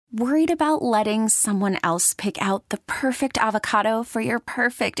Worried about letting someone else pick out the perfect avocado for your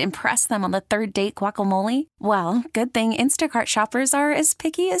perfect impress them on the third date guacamole? Well, good thing Instacart shoppers are as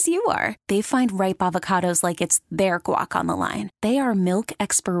picky as you are. They find ripe avocados like it's their guac on the line. They are milk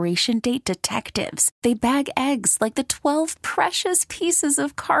expiration date detectives. They bag eggs like the 12 precious pieces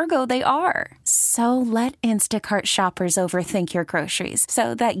of cargo they are. So let Instacart shoppers overthink your groceries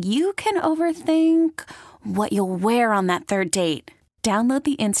so that you can overthink what you'll wear on that third date. Download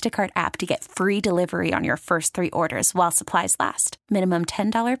the Instacart app to get free delivery on your first 3 orders while supplies last. Minimum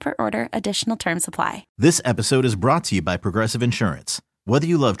 $10 per order. Additional terms apply. This episode is brought to you by Progressive Insurance. Whether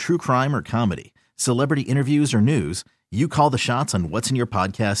you love true crime or comedy, celebrity interviews or news, you call the shots on what's in your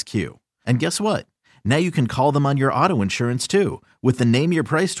podcast queue. And guess what? Now you can call them on your auto insurance too with the Name Your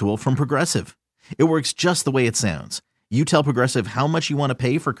Price tool from Progressive. It works just the way it sounds. You tell Progressive how much you want to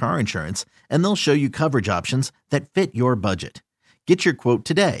pay for car insurance, and they'll show you coverage options that fit your budget. Get your quote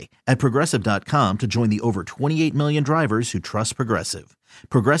today at Progressive.com to join the over 28 million drivers who trust Progressive.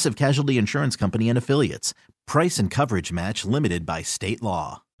 Progressive Casualty Insurance Company and Affiliates. Price and coverage match limited by state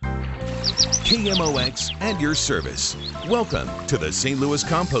law. KMOX and your service. Welcome to the St. Louis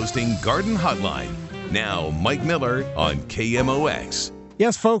Composting Garden Hotline. Now, Mike Miller on KMOX.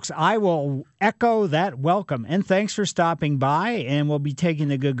 Yes, folks, I will echo that welcome. And thanks for stopping by. And we'll be taking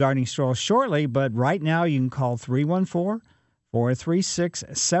the Good Gardening Stroll shortly. But right now, you can call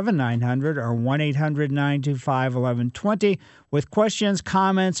 314-436-7900 or 1-800-925-1120 with questions,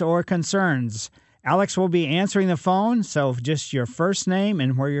 comments, or concerns. Alex will be answering the phone, so just your first name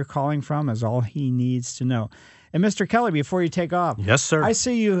and where you're calling from is all he needs to know. And Mr. Kelly, before you take off. Yes, sir. I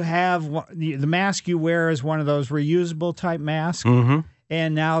see you have the mask you wear is one of those reusable type masks. Mm-hmm.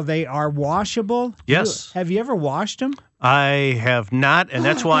 And now they are washable. Yes. Have you ever washed them? I have not, and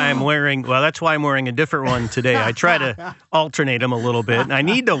that's why I'm wearing a different one today. I try to alternate them a little bit. I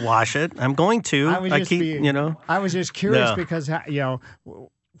need to wash it. I'm going to. I was just curious because,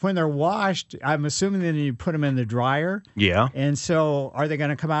 when they're washed, I'm assuming that you put them in the dryer. Yeah. And so are they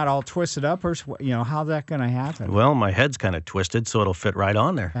going to come out all twisted up or, how's that going to happen? Well, my head's kind of twisted, so it'll fit right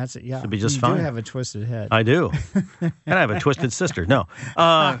on there. That's it, yeah. It'll be just you fine. You do have a twisted head. I do. And I have a twisted sister. No.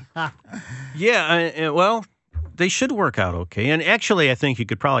 Well, they should work out okay. And actually, I think you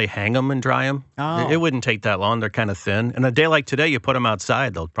could probably hang them and dry them. Oh. It wouldn't take that long. They're kind of thin. And a day like today, you put them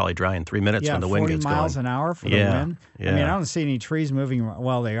outside, they'll probably dry in 3 minutes when the wind gets going. 40 miles an hour for the wind. Yeah. I mean, I don't see any trees moving.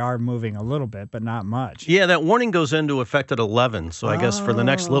 Well, they are moving a little bit, but not much. Yeah, that warning goes into effect at 11. So I guess for the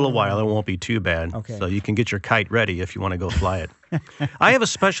next little while, it won't be too bad. Okay. So you can get your kite ready if you want to go fly it. I have a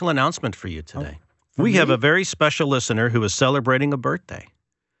special announcement for you today. We have a very special listener who is celebrating a birthday.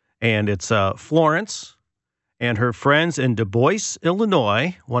 And it's Florence. And her friends in Du Bois,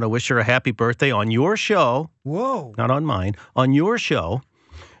 Illinois, want to wish her a happy birthday on your show. Whoa. Not on mine. On your show.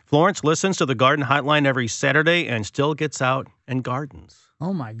 Florence listens to the Garden Hotline every Saturday and still gets out and gardens.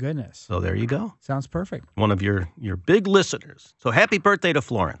 Oh, my goodness. So there you go. Sounds perfect. One of your big listeners. So happy birthday to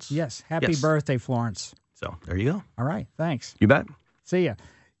Florence. Yes. Happy birthday, Florence. So there you go. All right. Thanks. You bet. See ya.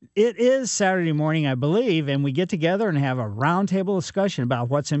 It is Saturday morning, I believe, and we get together and have a roundtable discussion about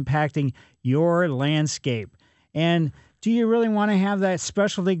what's impacting your landscape. And do you really want to have that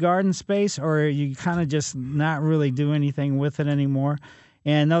specialty garden space, or are you kind of just not really do anything with it anymore?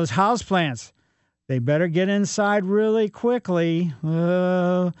 And those houseplants, they better get inside really quickly,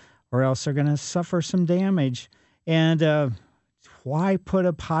 or else they're going to suffer some damage. And why put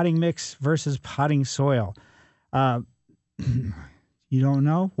a potting mix versus potting soil? You don't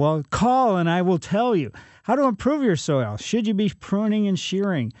know? Well, call and I will tell you how to improve your soil. Should you be pruning and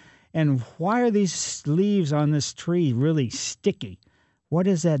shearing? And why are these leaves on this tree really sticky? What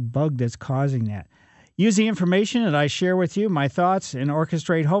is that bug that's causing that? Use the information that I share with you, my thoughts, and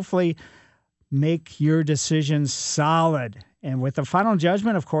orchestrate, hopefully make your decisions solid. And with the final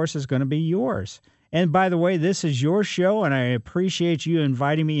judgment, of course, is going to be yours. And by the way, this is your show, and I appreciate you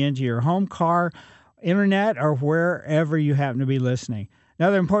inviting me into your home, car, internet, or wherever you happen to be listening.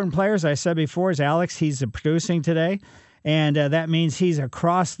 Another important player, as I said before, is Alex. He's producing today. And that means he's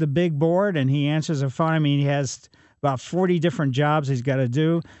across the big board, and he answers the phone. I mean, he has about 40 different jobs he's got to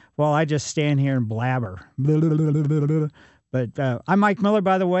do. Well, I just stand here and blabber. But I'm Mike Miller,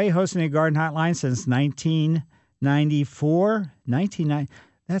 by the way, hosting the Garden Hotline since 1994.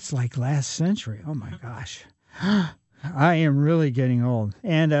 That's like last century. Oh, my gosh. I am really getting old.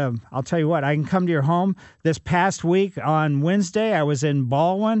 And I'll tell you what, I can come to your home. This past week on Wednesday, I was in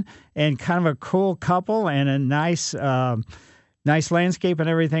Baldwin, and kind of a cool couple and a nice landscape and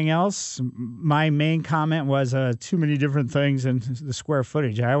everything else. My main comment was too many different things in the square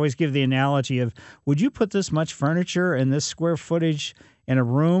footage. I always give the analogy of, would you put this much furniture and this square footage in a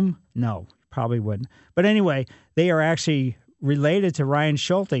room? No, probably wouldn't. But anyway, they are actually related to Ryan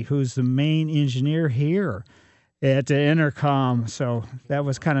Schulte, who's the main engineer here at the Intercom. So that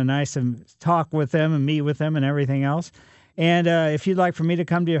was kind of nice to talk with them and meet with them and everything else. And if you'd like for me to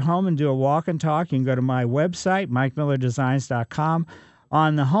come to your home and do a walk and talk, you can go to my website, MikeMillerDesigns.com.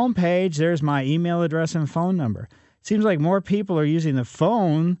 On the homepage, there's my email address and phone number. Seems like more people are using the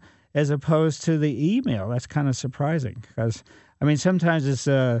phone as opposed to the email. That's kind of surprising because, I mean, sometimes it's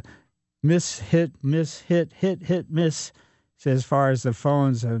miss as far as the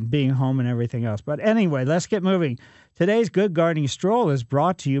phones and being home and everything else. But anyway, let's get moving. Today's Good Gardening Stroll is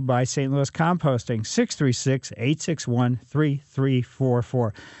brought to you by St. Louis Composting,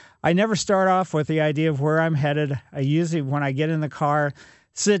 636-861-3344. I never start off with the idea of where I'm headed. I usually, when I get in the car,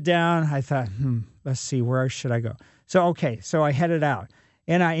 sit down, I thought, let's see, where should I go? So I headed out.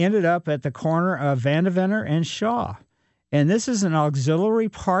 And I ended up at the corner of Vandeventer and Shaw. And this is an auxiliary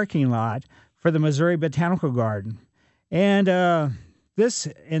parking lot for the Missouri Botanical Garden. And on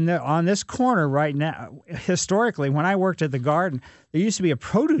this corner right now, historically, when I worked at the garden, there used to be a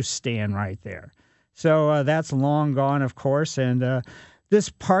produce stand right there. So that's long gone, of course. And this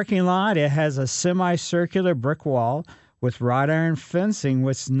parking lot, it has a semicircular brick wall with wrought iron fencing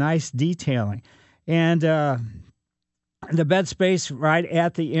with nice detailing. And the bed space right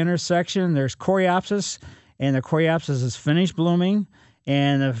at the intersection, there's coreopsis, and the coreopsis is finished blooming,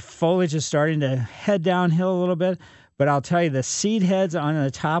 and the foliage is starting to head downhill a little bit. But I'll tell you, the seed heads on the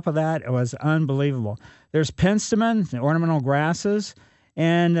top of that was unbelievable. There's penstemon, the ornamental grasses,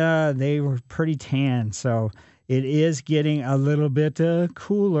 and they were pretty tan. So it is getting a little bit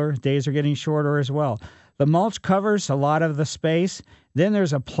cooler. Days are getting shorter as well. The mulch covers a lot of the space. Then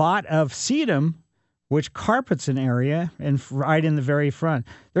there's a plot of sedum, which carpets an area, and right in the very front.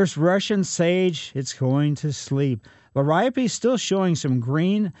 There's Russian sage. It's going to sleep. Liriope is still showing some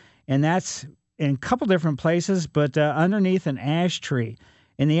green, and that's in a couple different places, but underneath an ash tree.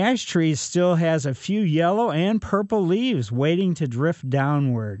 And the ash tree still has a few yellow and purple leaves waiting to drift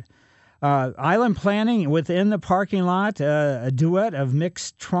downward. Island planting within the parking lot, a duet of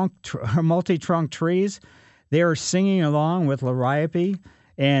mixed multi-trunk trees. They are singing along with Liriope,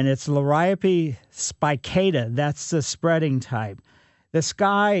 and it's Liriope spicata. That's the spreading type. The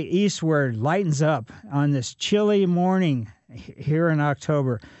sky eastward lightens up on this chilly morning here in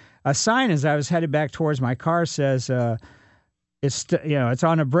October. A sign as I was headed back towards my car says, it's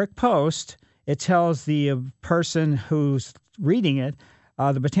on a brick post. It tells the person who's reading it,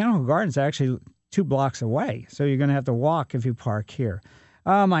 the Botanical Garden's actually 2 blocks away, so you're going to have to walk if you park here.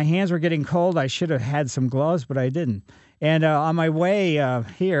 My hands were getting cold. I should have had some gloves, but I didn't. And on my way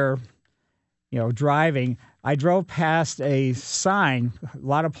here, driving, I drove past a sign, a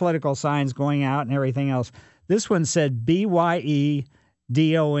lot of political signs going out and everything else. This one said BYEDON,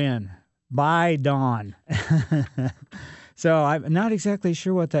 by dawn. So I'm not exactly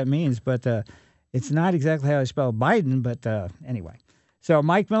sure what that means, but it's not exactly how I spell Biden, but anyway. So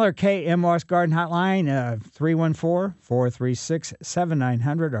Mike Miller, KMOX Garden Hotline,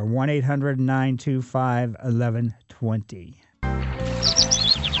 314-436-7900 or 1-800-925-1120.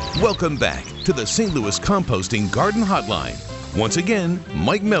 Welcome back to the St. Louis Composting Garden Hotline. Once again,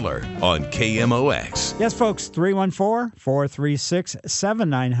 Mike Miller on KMOX. Yes, folks,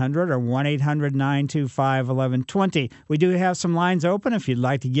 314-436-7900 or 1-800-925-1120. We do have some lines open if you'd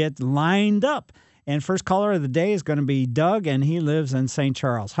like to get lined up. And first caller of the day is going to be Doug, and he lives in St.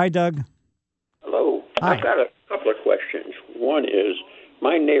 Charles. Hi, Doug. Hello. Hi. I've got a couple of questions. One is,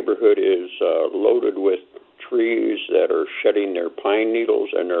 my neighborhood is loaded with trees that are shedding their pine needles,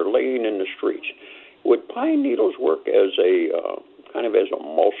 and they're laying in the streets. Would pine needles work as a kind of as a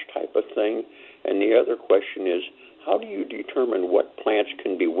mulch type of thing? And the other question is, how do you determine what plants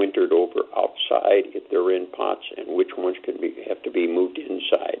can be wintered over outside if they're in pots, and which ones have to be moved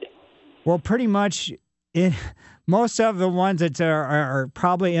inside? Well, pretty much most of the ones that are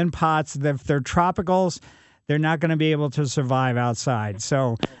probably in pots, if they're tropicals, they're not going to be able to survive outside.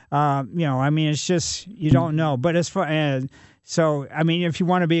 So, it's just, you don't know. But as far as, if you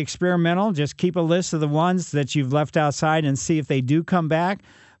want to be experimental, just keep a list of the ones that you've left outside and see if they do come back.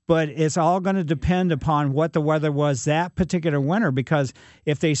 But it's all going to depend upon what the weather was that particular winter, because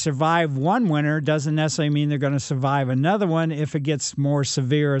if they survive one winter, doesn't necessarily mean they're going to survive another one if it gets more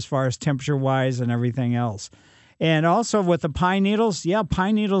severe as far as temperature-wise and everything else. And also with the pine needles,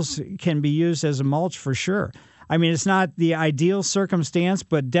 pine needles can be used as a mulch for sure. I mean, it's not the ideal circumstance,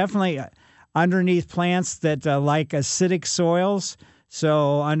 but definitely underneath plants that like acidic soils.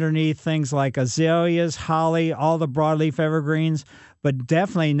 So underneath things like azaleas, holly, all the broadleaf evergreens, but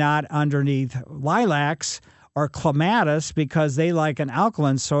definitely not underneath lilacs or clematis because they like an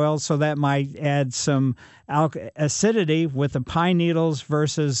alkaline soil, so that might add some acidity with the pine needles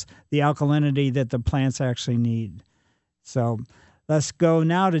versus the alkalinity that the plants actually need. So let's go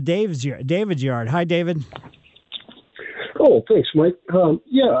now to David's yard. Hi, David. Oh, thanks, Mike.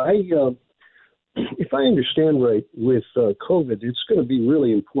 If I understand right, with COVID, it's going to be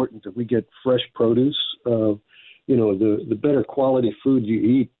really important that we get fresh produce. The better quality food you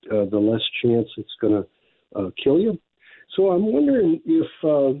eat, the less chance it's going to kill you. So I'm wondering if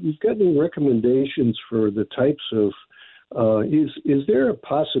you've got any recommendations for the types of, is there a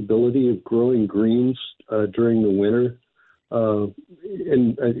possibility of growing greens during the winter?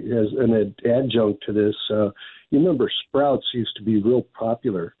 And as an adjunct to this, you remember sprouts used to be real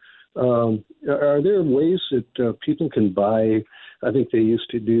popular. Are there ways that people can buy? I think they used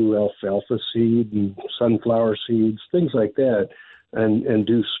to do alfalfa seed and sunflower seeds, things like that, and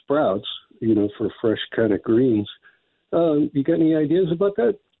do sprouts, for fresh kind of greens. You got any ideas about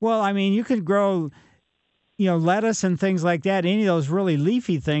that? Well, I mean, you could grow, lettuce and things like that, any of those really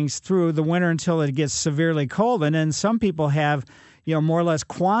leafy things through the winter until it gets severely cold. And then some people have, more or less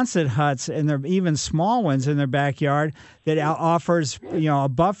Quonset huts, and they're even small ones in their backyard that offers, a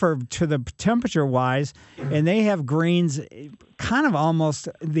buffer to the temperature-wise, and they have greens kind of almost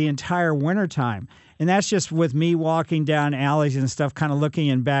the entire wintertime. And that's just with me walking down alleys and stuff, kind of looking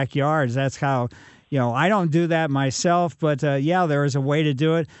in backyards. That's how, I don't do that myself, but there is a way to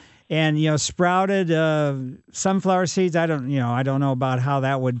do it. And, sprouted sunflower seeds, I don't know about how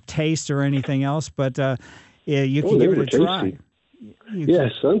that would taste or anything else, but you can give it a try.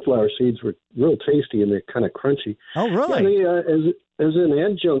 Sunflower seeds were real tasty, and they're kind of crunchy. Oh, really? Yeah, as an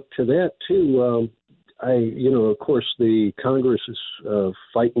adjunct to that, too, of course, the Congress is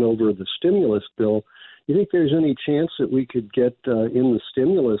fighting over the stimulus bill. You think there's any chance that we could get in the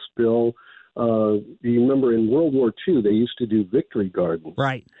stimulus bill? You remember in World War II, they used to do victory gardens.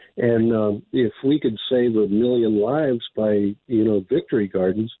 Right. And if we could save 1 million lives by, victory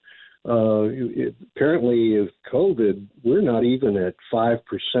gardens, apparently with COVID, we're not even at 5%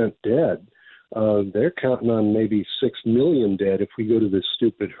 dead. They're counting on maybe 6 million dead if we go to this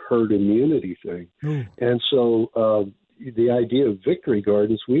stupid herd immunity thing. Mm. And so the idea of victory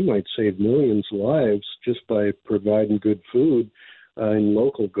gardens, we might save millions of lives just by providing good food in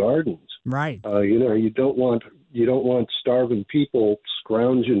local gardens. Right. You don't want starving people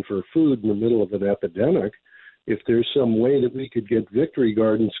scrounging for food in the middle of an epidemic. If there's some way that we could get victory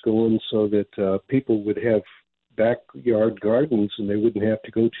gardens going so that people would have backyard gardens and they wouldn't have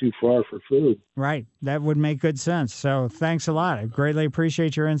to go too far for food. Right. That would make good sense. So thanks a lot. I greatly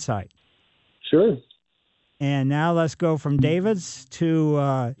appreciate your insight. Sure. And now let's go from David's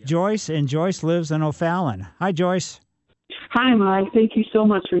to Joyce, and Joyce lives in O'Fallon. Hi, Joyce. Hi, Mike. Thank you so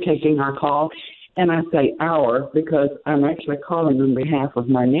much for taking our call. And I say our because I'm actually calling on behalf of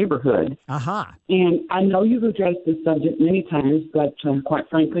my neighborhood. Aha. And I know you've addressed this subject many times, but quite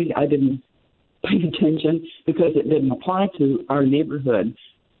frankly, I didn't pay attention because it didn't apply to our neighborhood.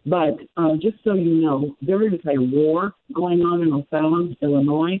 But just so you know, there is a war going on in O'Fallon,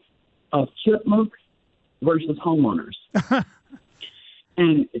 Illinois, of chipmunks versus homeowners.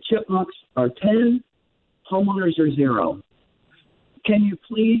 And chipmunks are 10, homeowners are 0. Can you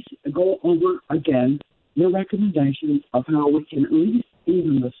please go over again the recommendations of how we can at least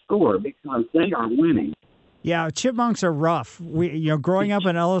even the score, because they are winning? Yeah, chipmunks are rough. Growing up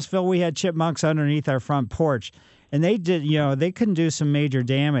in Ellisville, we had chipmunks underneath our front porch, and they did, they couldn't do some major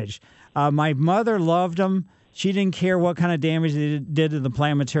damage. My mother loved them. She didn't care what kind of damage they did to the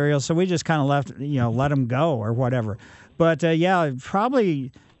plant material, so we just kind of let them go or whatever. But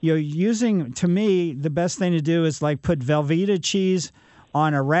probably. To me, the best thing to do is put Velveeta cheese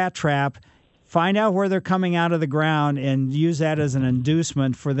on a rat trap, find out where they're coming out of the ground, and use that as an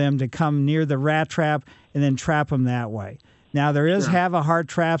inducement for them to come near the rat trap and then trap them that way. Now, there is have-a-heart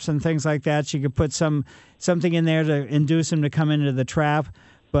traps and things like that. So you could put something in there to induce them to come into the trap.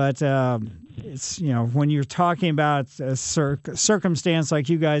 But it's when you're talking about a circumstance like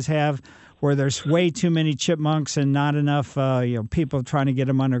you guys have, where there's way too many chipmunks and not enough people trying to get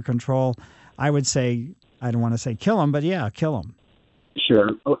them under control, I would say, I don't want to say kill them, but kill them. Sure.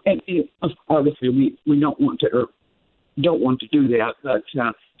 And obviously we don't want to do that, but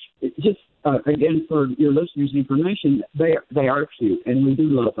just again, for your listeners' information, they are cute and we do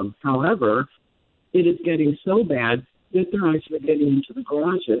love them. However, it is getting so bad that they're actually getting into the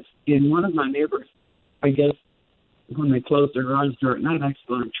garages. And one of my neighbors, I guess, when they closed their garage door at night,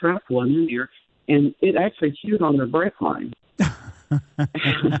 actually trapped one in there, and it actually chewed on their brake line.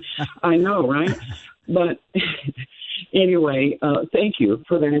 I know, right? But Anyway, thank you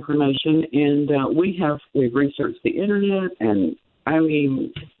for that information. And we've researched the internet, and I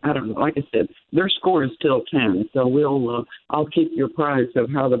mean, I don't know. Like I said, their score is still 10. So I'll keep you apprised of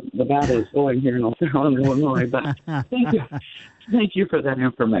how the battle is going here in O'Fallon, Illinois. But thank you for that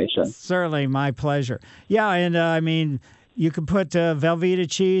information. Certainly, my pleasure. Yeah, and I mean, you could put Velveeta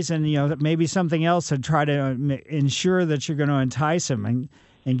cheese and maybe something else to try to ensure that you're going to entice them and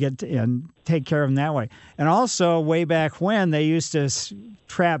take care of them that way. And also, way back when, they used to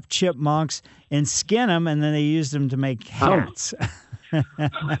trap chipmunks and skin them, and then they used them to make hats.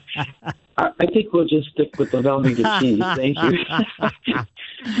 I think we'll just stick with the Velveeta cheese. Thank you.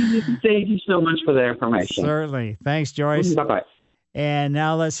 Thank you so much for the information. Certainly. Thanks, Joyce. Bye-bye. And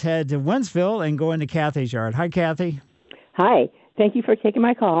now let's head to Wentzville and go into Kathy's yard. Hi, Kathy. Hi. Thank you for taking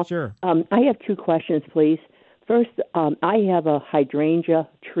my call. Sure. I have 2 questions, please. First, I have a hydrangea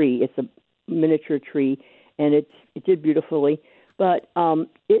tree. It's a miniature tree, and it did beautifully. But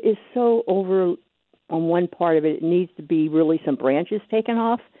it is so over on one part of it. It needs to be really some branches taken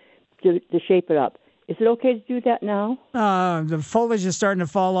off to shape it up. Is it okay to do that now? The foliage is starting to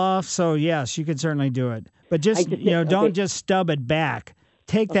fall off, so yes, you could certainly do it. But don't just stub it back.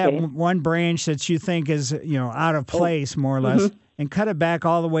 Take that one branch that you think is, out of place, more or less, and cut it back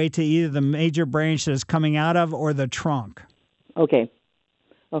all the way to either the major branch that it's coming out of or the trunk. Okay.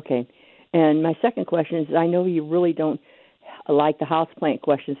 And my second question is, I know you really don't like the houseplant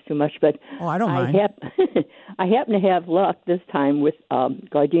questions too much, but I don't mind. I happen to have luck this time with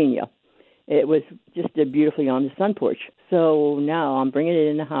gardenia. It was just did beautifully on the sun porch. So now I'm bringing it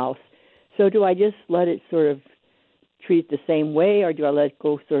in the house. So do I just let it sort of treat it the same way, or do I let it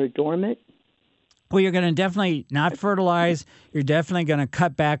go sort of dormant? Well, you're going to definitely not fertilize. You're definitely going to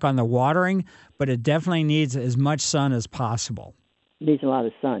cut back on the watering, but it definitely needs as much sun as possible. Needs a lot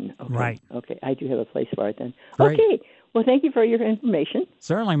of sun. Okay. Right. Okay, I do have a place for it then. Great. Okay. Well, thank you for your information.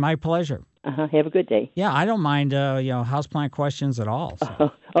 Certainly, my pleasure. Have a good day. Yeah, I don't mind houseplant questions at all.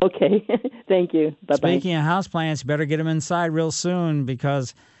 So. Okay. Thank you. Bye-bye. Speaking of houseplants, you better get them inside real soon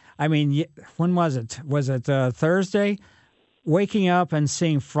because, I mean, when was it? Was it Thursday? Waking up and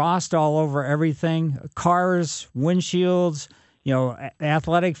seeing frost all over everything, cars, windshields,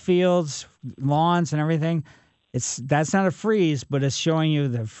 athletic fields, lawns and everything. That's not a freeze, but it's showing you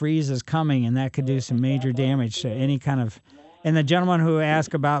the freeze is coming, and that could do some major damage to any kind of. And the gentleman who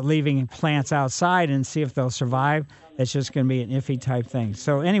asked about leaving plants outside and see if they'll survive, it's just going to be an iffy type thing.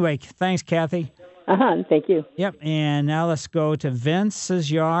 So anyway, thanks, Kathy. Thank you. Yep, and now let's go to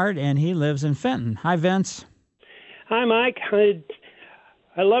Vince's yard, and he lives in Fenton. Hi, Vince. Hi, Mike.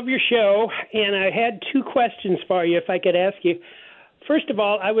 I love your show, and I had 2 questions for you, if I could ask you. First of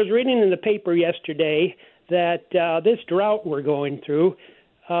all, I was reading in the paper yesterday that this drought we're going through,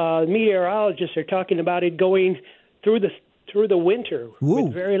 meteorologists are talking about it going through the winter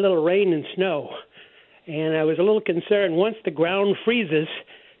with very little rain and snow. And I was a little concerned, once the ground freezes,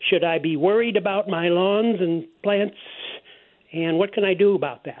 should I be worried about my lawns and plants? And what can I do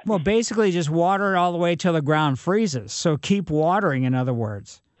about that? Well, basically just water it all the way till the ground freezes. So keep watering, in other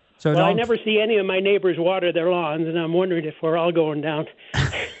words. So I never see any of my neighbors water their lawns, and I'm wondering if we're all going down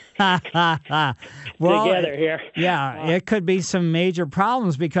together here. Yeah, it could be some major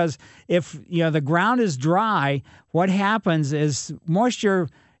problems because if the ground is dry, what happens is moisture,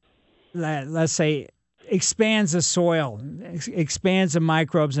 let's say, expands the soil, expands the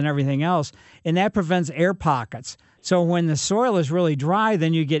microbes and everything else, and that prevents air pockets. So when the soil is really dry,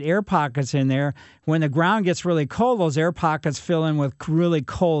 then you get air pockets in there. When the ground gets really cold, those air pockets fill in with really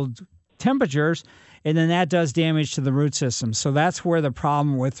cold temperatures, and then that does damage to the root system. So that's where the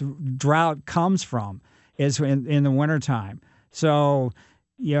problem with drought comes from, is in the wintertime. So,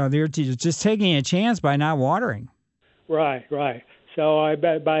 they're just taking a chance by not watering. Right. So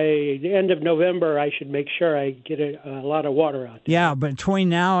by the end of November, I should make sure I get a lot of water out there. Yeah, between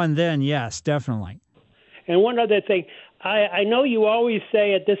now and then, yes, definitely. And one other thing, I know you always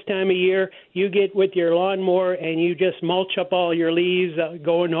say at this time of year, you get with your lawnmower and you just mulch up all your leaves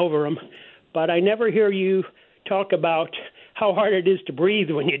going over them. But I never hear you talk about how hard it is to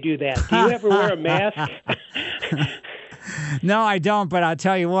breathe when you do that. Do you ever wear a mask? No, I don't, but I'll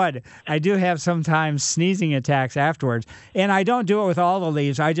tell you what, I do have sometimes sneezing attacks afterwards. And I don't do it with all the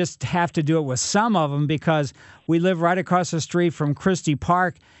leaves. I just have to do it with some of them because we live right across the street from Christie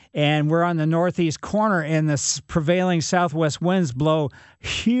Park, and we're on the northeast corner, and the prevailing southwest winds blow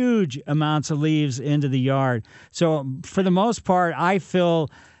huge amounts of leaves into the yard. So for the most part, I fill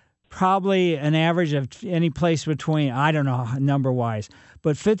probably an average of any place between, I don't know number-wise,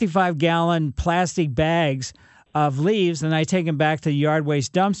 but 55-gallon plastic bags of leaves, and I take them back to the yard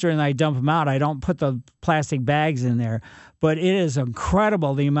waste dumpster and I dump them out. I don't put the plastic bags in there, but it is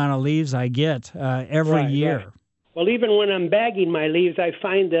incredible the amount of leaves I get every year. Right. Well, even when I'm bagging my leaves, I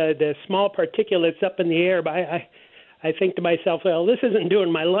find the small particulates up in the air. But I think to myself, well, this isn't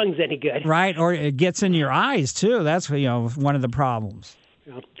doing my lungs any good. Right, or it gets in your eyes too. That's one of the problems.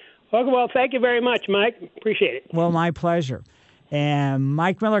 Yeah. Okay, well, thank you very much, Mike. Appreciate it. Well, my pleasure. And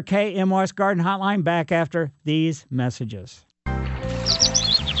Mike Miller, KMOX Garden Hotline, back after these messages.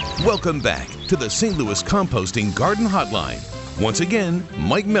 Welcome back to the St. Louis Composting Garden Hotline. Once again,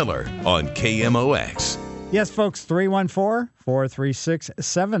 Mike Miller on KMOX. Yes, folks,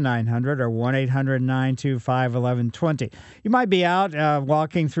 314-436-7900 or 1-800-925-1120. You might be out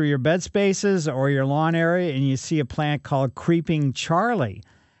walking through your bed spaces or your lawn area and you see a plant called Creeping Charlie.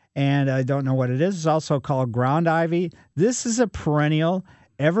 And I don't know what it is. It's also called ground ivy. This is a perennial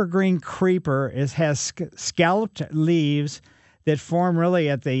evergreen creeper. It has scalloped leaves that form really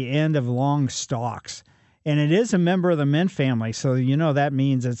at the end of long stalks. And it is a member of the mint family, so that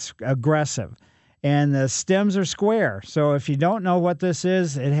means it's aggressive. And the stems are square. So if you don't know what this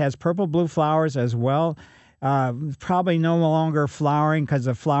is, it has purple-blue flowers as well. Probably no longer flowering because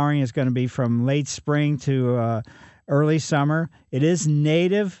the flowering is going to be from late spring to early summer. It is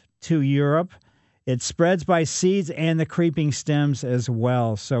native to Europe. It spreads by seeds and the creeping stems as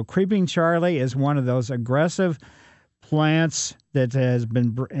well. So Creeping Charlie is one of those aggressive plants that has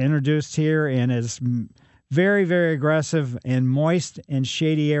been introduced here and is very, very aggressive in moist and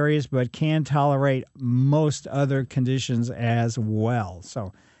shady areas, but can tolerate most other conditions as well.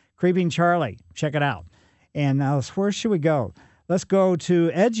 So Creeping Charlie, check it out. And now, where should we go? Let's go to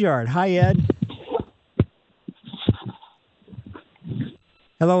Ed's yard. Hi, Ed.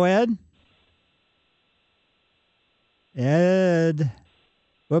 Hello, Ed. Ed.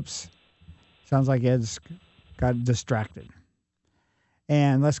 Whoops. Sounds like Ed's got distracted.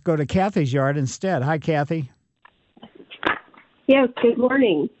 And let's go to Kathy's yard instead. Hi, Kathy. Yes, good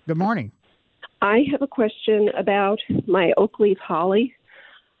morning. Good morning. I have a question about my oak leaf holly.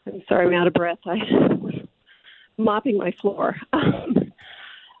 I'm sorry, I'm out of breath. I was mopping my floor.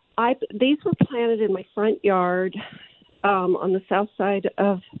 These were planted in my front yard on the south side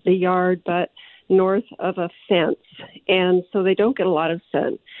of the yard, but north of a fence, and so they don't get a lot of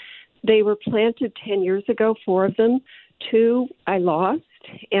sun. They were planted 10 years ago, 4 of them. 2 I lost,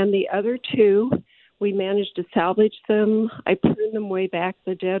 and the other 2, we managed to salvage them. I pruned them way back,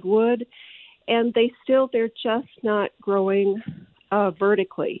 the dead wood, and they're just not growing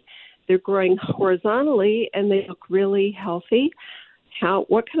vertically. They're growing horizontally, and they look really healthy.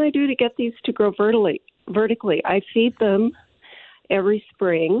 What can I do to get these to grow vertically? I feed them every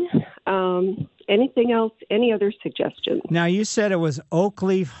spring. Anything else? Any other suggestions? Now, you said it was oak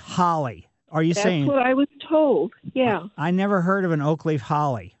leaf holly. Are you saying? That's what I was told, yeah. I never heard of an oak leaf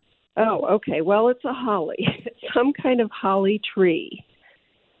holly. Oh, okay. Well, it's a holly. It's some kind of holly tree.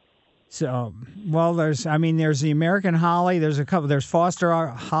 So, well, there's the American holly. There's Foster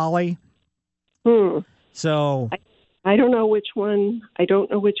holly. So I don't know which one.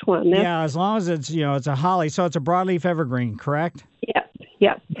 Yeah, as long as it's a holly. So it's a broadleaf evergreen, correct?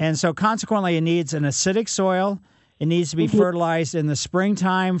 Yes. And so consequently, it needs an acidic soil. It needs to be fertilized in the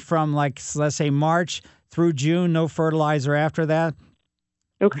springtime from, let's say, March through June. No fertilizer after that.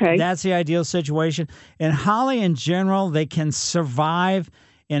 Okay. That's the ideal situation. And holly in general, they can survive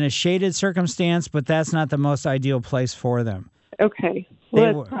in a shaded circumstance, but that's not the most ideal place for them. Okay.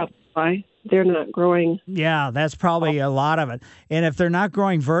 Well, that's probably why they're not growing. Yeah, that's probably a lot of it. And if they're not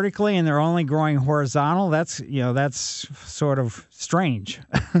growing vertically and they're only growing horizontal, that's sort of strange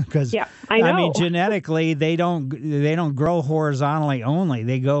because I know. Genetically they don't grow horizontally only.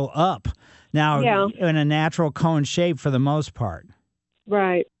 They go up. Now in a natural cone shape for the most part.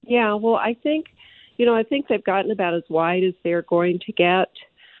 Right. Yeah, well, I think they've gotten about as wide as they're going to get.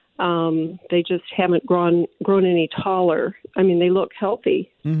 They just haven't grown any taller. I mean, they look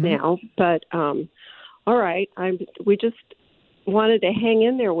healthy now, but all right. We just wanted to hang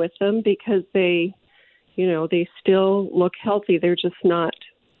in there with them because they still look healthy. They're just not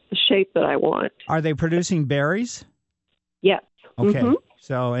the shape that I want. Are they producing berries? Yes. Okay.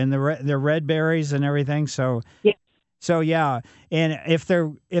 So, and they're red berries and everything. So yeah. So yeah, and if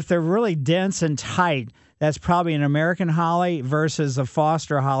they're really dense and tight, that's probably an American holly versus a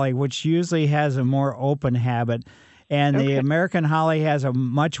Foster holly, which usually has a more open habit. And the American holly has a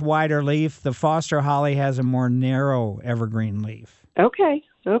much wider leaf. The Foster holly has a more narrow evergreen leaf. Okay.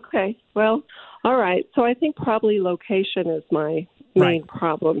 Well, all right. So I think probably location is my main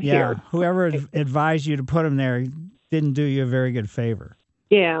problem here. Whoever advised you to put them there didn't do you a very good favor.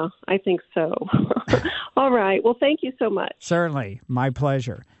 Yeah, I think so. All right. Well, thank you so much. Certainly. My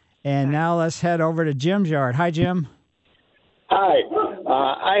pleasure. And now let's head over to Jim's yard. Hi, Jim. Hi.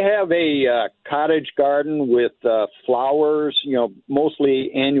 I have a cottage garden with flowers,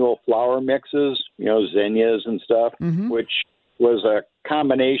 mostly annual flower mixes, zinnias and stuff, which was a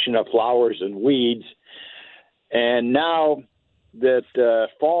combination of flowers and weeds. And now that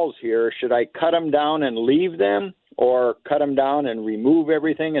fall's here, should I cut them down and leave them, or cut them down and remove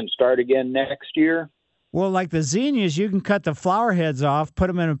everything and start again next year? Well, like the zinnias, you can cut the flower heads off, put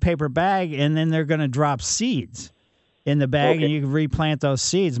them in a paper bag, and then they're going to drop seeds in the bag, and you can replant those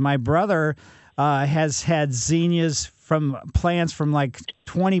seeds. My brother has had zinnias from plants from like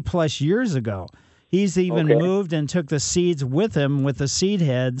 20-plus years ago. He's even moved and took the seeds with him with the seed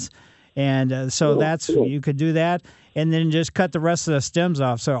heads, and you could do that, and then just cut the rest of the stems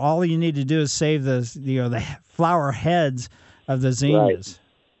off. So all you need to do is save the flower heads of the zinnias.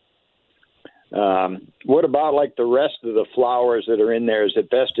 What about like the rest of the flowers that are in there? Is it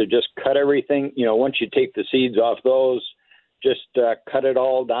best to just cut everything? Once you take the seeds off those, just cut it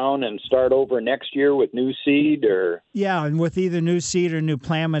all down and start over next year with new seed, or? Yeah, and with either new seed or new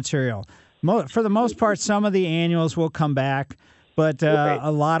plant material. For the most part, some of the annuals will come back, but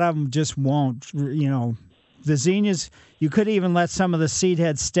a lot of them just won't. The zinnias, you could even let some of the seed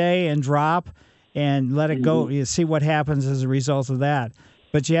heads stay and drop and let it go. You see what happens as a result of that.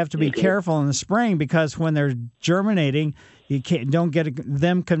 But you have to be careful in the spring, because when they're germinating, don't get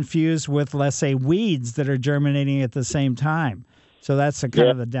them confused with, let's say, weeds that are germinating at the same time. So that's kind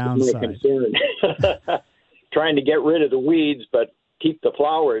of the downside. Trying to get rid of the weeds, but keep the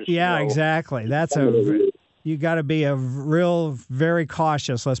flowers. Yeah, exactly. You got to be very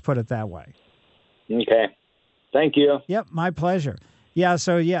cautious. Let's put it that way. Okay. Thank you. Yep, my pleasure. Yeah.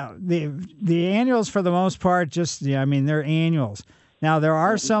 So the annuals for the most part, they're annuals. Now, there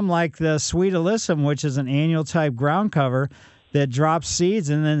are some like the Sweet Alyssum, which is an annual type ground cover that drops seeds,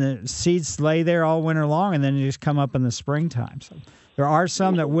 and then the seeds lay there all winter long, and then they just come up in the springtime. So there are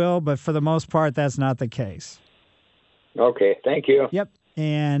some that will, but for the most part, that's not the case. Okay, thank you. Yep.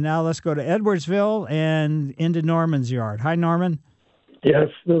 And now let's go to Edwardsville and into Norman's yard. Hi, Norman. Yes,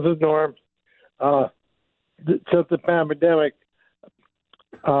 this is Norm. Since the pandemic,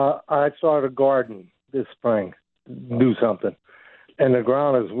 I started a garden this spring, do something. And the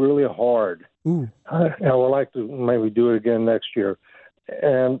ground is really hard. Ooh. I would like to maybe do it again next year.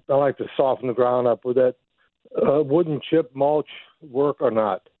 And I like to soften the ground up. Would that wooden chip mulch work or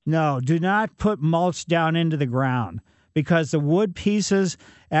not? No, do not put mulch down into the ground, because the wood pieces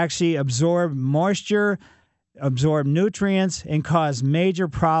actually absorb moisture, absorb nutrients, and cause major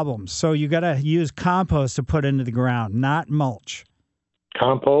problems. So you got to use compost to put into the ground, not mulch.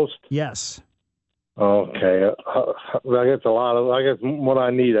 Compost? Yes. Okay, I guess what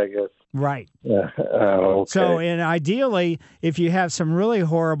I need, I guess. Right. Yeah. Okay. So, and ideally, if you have some really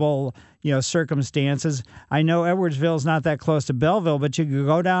horrible, circumstances, I know Edwardsville is not that close to Belleville, but you could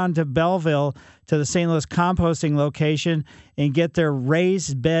go down to Belleville to the St. Louis composting location and get their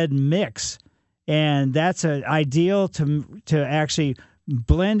raised bed mix, and that's ideal to actually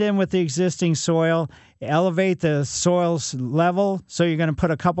blend in with the existing soil, elevate the soil's level. So you're going to put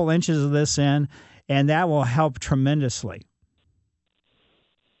a couple inches of this in, and that will help tremendously.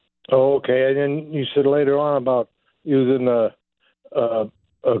 Okay, and then you said later on about using a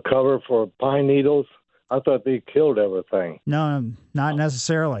cover for pine needles. I thought they killed everything. No, not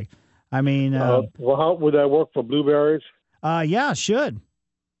necessarily. I mean, well, how would that work for blueberries? Yeah, shouldn't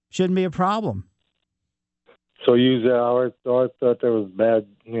be a problem. So use that. I thought there was bad.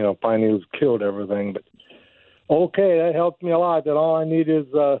 Pine needles killed everything, but okay, that helped me a lot. That all I need is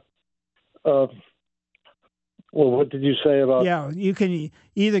well, what did you say about? Yeah, you can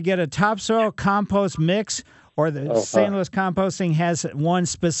either get a topsoil compost mix, or the St. Louis Composting has one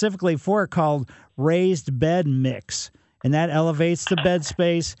specifically for it called raised bed mix, and that elevates the bed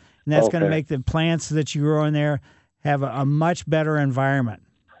space, and that's going to make the plants that you grow in there have a much better environment.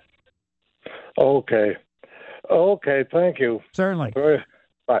 Okay, thank you. Certainly.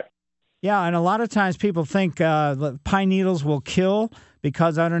 Bye. Yeah, and a lot of times people think pine needles will kill,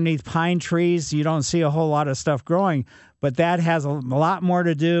 because underneath pine trees you don't see a whole lot of stuff growing, but that has a lot more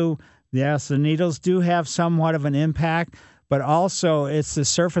to do. Yes, the needles do have somewhat of an impact, but also it's the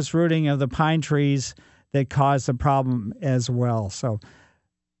surface rooting of the pine trees that cause the problem as well. So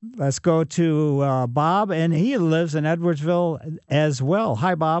let's go to Bob, and he lives in Edwardsville as well.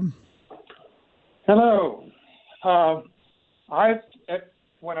 Hi, Bob. Hello.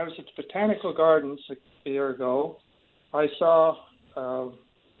 When I was at the Botanical Gardens a year ago, I saw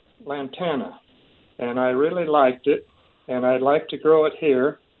lantana, and I really liked it, and I'd like to grow it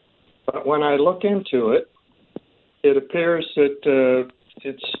here. But when I look into it, it appears that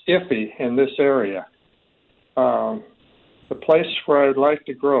it's iffy in this area. The place where I'd like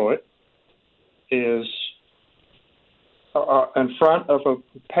to grow it is in front of a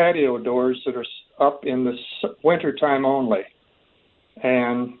patio doors that are up in the wintertime only.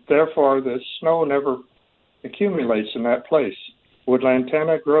 And therefore, the snow never accumulates in that place. Would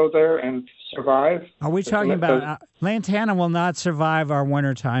lantana grow there and survive? Are we talking about lantana will not survive our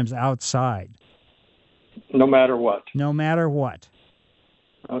winter times outside? No matter what. No matter what.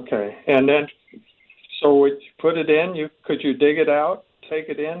 Okay. And then, so would you put it in? Could you dig it out, take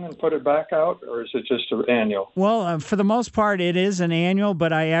it in, and put it back out, or is it just an annual? Well, for the most part, it is an annual,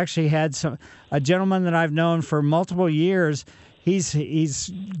 but I actually had a gentleman that I've known for multiple years.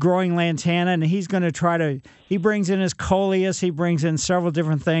 He's growing lantana, and he's going to try to. He brings in his coleus. He brings in several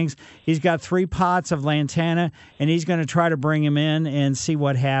different things. He's got 3 pots of lantana, and he's going to try to bring them in and see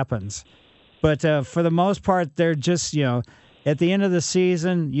what happens. But for the most part, they're just at the end of the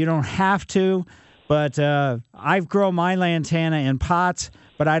season. You don't have to, but I've grown my lantana in pots,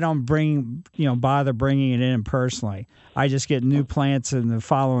 but I don't bother bringing it in personally. I just get new plants in the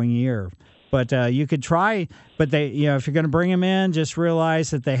following year. But you could try, but if you're going to bring them in, just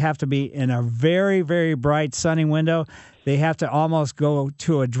realize that they have to be in a very, very bright sunny window. They have to almost go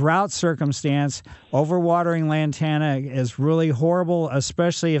to a drought circumstance. Overwatering lantana is really horrible,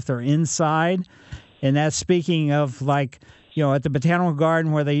 especially if they're inside. And that's speaking of at the Botanical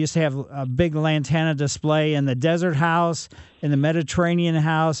Garden where they used to have a big lantana display in the Desert House, in the Mediterranean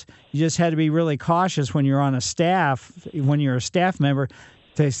House. You just had to be really cautious when you're on a staff, when you're a staff member,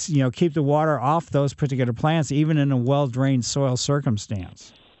 to keep the water off those particular plants, even in a well-drained soil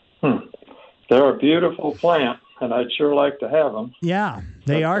circumstance. They're a beautiful plant, and I'd sure like to have them. Yeah,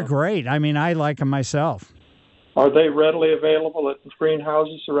 they are great. I mean, I like them myself. Are they readily available at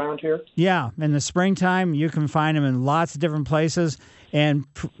greenhouses around here? Yeah, in the springtime, you can find them in lots of different places and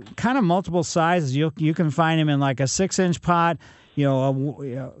kind of multiple sizes. You can find them in like a 6-inch pot,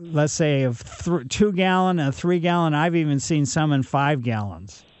 let's say a 2-gallon, a 3-gallon. I've even seen some in 5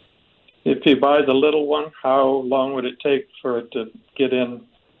 gallons. If you buy the little one, how long would it take for it to get in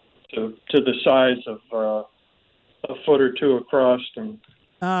to the size of a foot or two across? And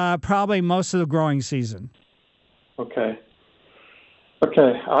probably most of the growing season. Okay.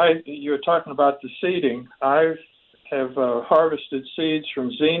 You were talking about the seeding. I have harvested seeds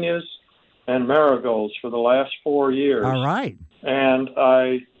from zinnias and marigolds for the last 4 years. All right. And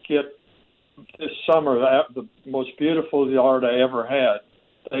I get this summer the most beautiful yard I ever had.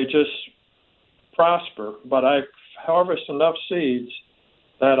 They just prosper, but I harvest enough seeds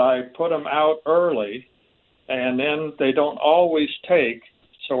that I put them out early, and then they don't always take.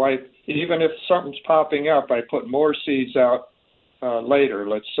 So even if something's popping up, I put more seeds out later,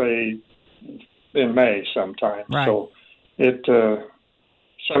 let's say in May sometime. Right. So it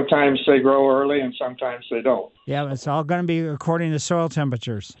sometimes they grow early and sometimes they don't. Yeah, it's all going to be according to soil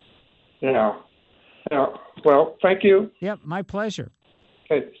temperatures. Yeah. Well, thank you. Yep, my pleasure.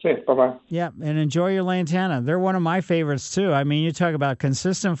 Okay, see you. Bye-bye. Yep, and enjoy your lantana. They're one of my favorites, too. I mean, you talk about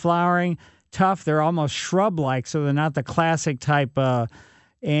consistent flowering, tough. They're almost shrub-like, so they're not the classic type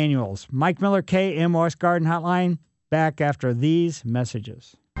annuals. Mike Miller, KMOX Garden Hotline, back after these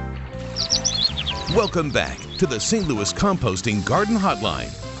messages. Welcome back to the St. Louis Composting Garden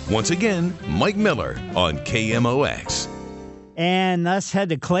Hotline. Once again, Mike Miller on KMOX. And let's head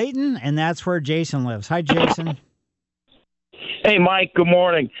to Clayton, and that's where Jason lives. Hi, Jason. Hey, Mike, good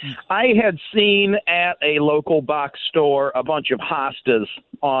morning. I had seen at a local box store a bunch of hostas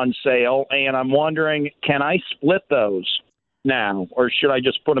on sale, and I'm wondering, can I split those now, or should I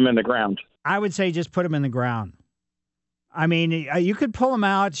just put them in the ground? I would say just put them in the ground. I mean, you could pull them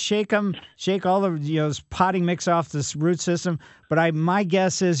out, shake all the potting mix off this root system, but my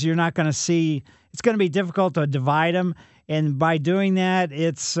guess is you're not going to see. It's going to be difficult to divide them, and by doing that,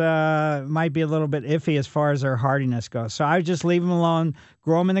 it's might be a little bit iffy as far as their hardiness goes. So I would just leave them alone,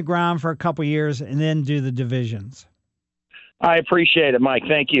 grow them in the ground for a couple years, and then do the divisions. I appreciate it, Mike.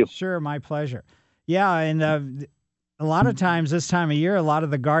 Thank you. Sure, my pleasure. Yeah, and a lot of times this time of year, a lot of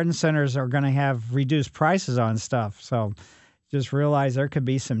the garden centers are going to have reduced prices on stuff. So just realize there could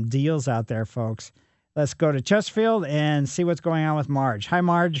be some deals out there, folks. Let's go to Chesterfield and see what's going on with Marge. Hi,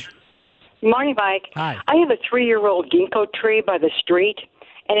 Marge. Good morning, Mike. Hi. I have a 3-year-old ginkgo tree by the street,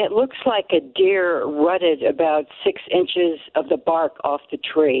 and it looks like a deer rutted about 6 inches of the bark off the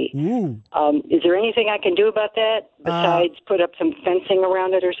tree. Ooh. Is there anything I can do about that besides put up some fencing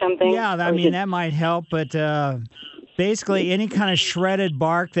around it or something? Yeah, that might help, but basically any kind of shredded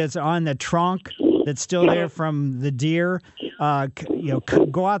bark that's on the trunk that's still there from the deer,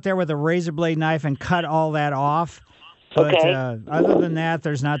 go out there with a razor blade knife and cut all that off. But other than that,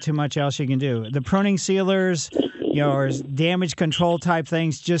 there's not too much else you can do. The pruning sealers, or damage control type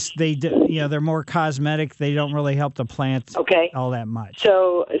things, they're more cosmetic. They don't really help the plant all that much.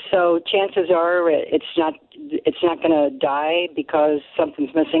 So chances are it's not going to die because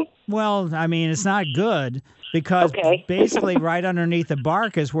something's missing. Well, I mean, it's not good because basically right underneath the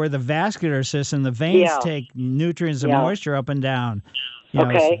bark is where the vascular system, the veins take nutrients and moisture up and down. So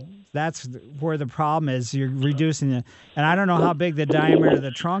that's where the problem is. You're reducing it. And I don't know how big the diameter of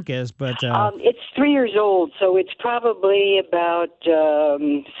the trunk is, but... it's 3 years old, so it's probably about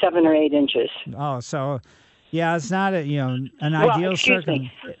 7 or 8 inches. Oh, so... Yeah, it's not an ideal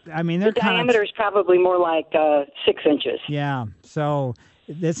circum. I mean, the diameter is probably more like 6 inches. Yeah, so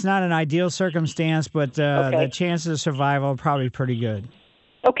it's not an ideal circumstance, but the chances of survival are probably pretty good.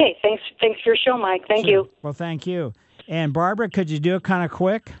 Okay, thanks for your show, Mike. Thank you. Well, thank you. And Barbara, could you do it kind of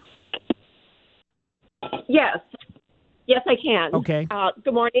quick? Yes, I can. Okay.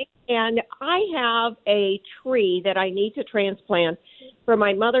 Good morning. And I have a tree that I need to transplant from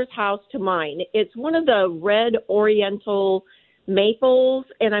my mother's house to mine. It's one of the red oriental maples,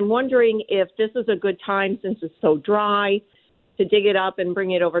 and I'm wondering if this is a good time, since it's so dry, to dig it up and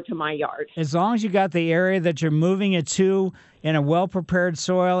bring it over to my yard. As long as you got the area that you're moving it to in a well-prepared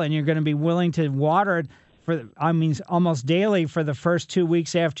soil and you're going to be willing to water it almost daily for the first 2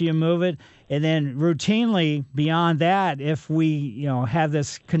 weeks after you move it, and then routinely beyond that if we, have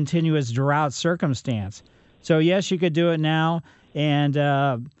this continuous drought circumstance. So yes, you could do it now, and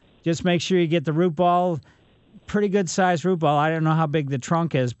just make sure you get the root ball, pretty good sized root ball. I don't know how big the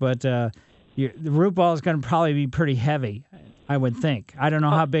trunk is, but the root ball is going to probably be pretty heavy, I would think. I don't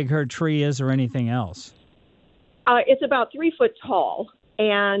know how big her tree is or anything else. It's about 3 foot tall,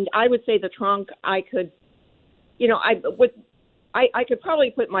 and I would say the trunk I could. I could probably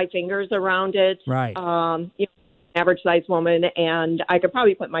put my fingers around it. Right. Average sized woman, and I could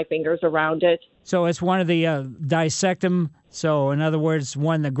probably put my fingers around it. So it's one of the disectum. So in other words,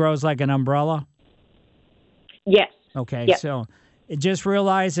 one that grows like an umbrella. Yes. Okay. Yes. So just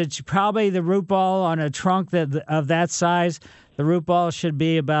realize that probably the root ball on a trunk of that size, the root ball should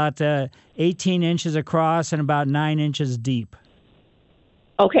be about 18 inches across and about 9 inches deep.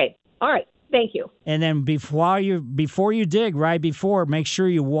 Okay. All right. Thank you. And then before you dig, make sure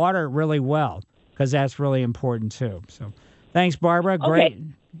you water it really well, because that's really important too. So thanks, Barbara. Great.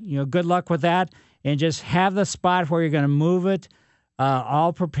 Good luck with that. And just have the spot where you're going to move it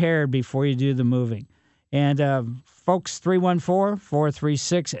all prepared before you do the moving. And folks,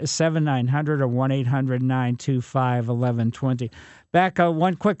 314-436-7900 or 1-800-925-1120. Back,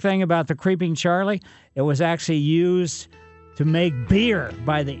 one quick thing about the Creeping Charlie. It was actually used to make beer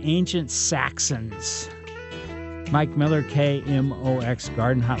by the ancient Saxons. Mike Miller, KMOX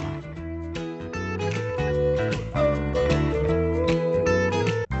Garden Hotline.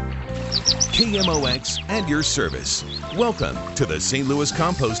 KMOX at your service. Welcome to the St. Louis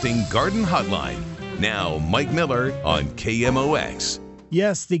Composting Garden Hotline. Now, Mike Miller on KMOX.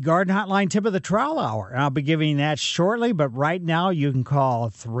 Yes, the Garden Hotline tip of the trial hour. I'll be giving that shortly, but right now you can call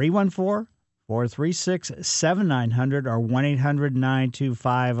 314-436-7900 or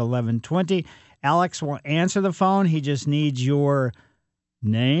 1-800-925-1120. Alex will answer the phone. He just needs your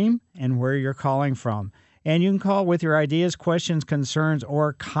name and where you're calling from. And you can call with your ideas, questions, concerns,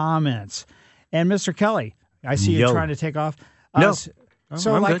 or comments. And Mr. Kelly, I see you're trying to take off. No.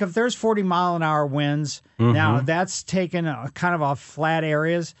 So, I'm like, good. if there's 40-mile-an-hour winds, now that's taken kind of off flat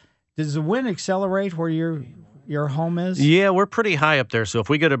areas. Does the wind accelerate where your home is? Yeah, we're pretty high up there, so if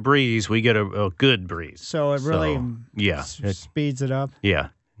we get a breeze, we get a good breeze. So it really speeds it up? Yeah.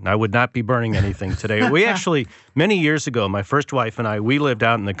 I would not be burning anything today. We actually, many years ago, my first wife and I, we lived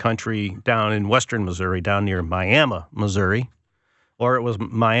out in the country down in western Missouri, down near Miami, Missouri, or it was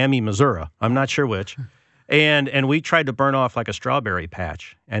Miami, Missouri. I'm not sure which. And we tried to burn off like a strawberry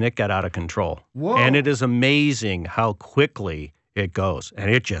patch, and it got out of control. Whoa. And it is amazing how quickly it goes, and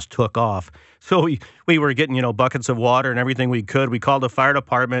it just took off. So we were getting, buckets of water and everything we could. We called the fire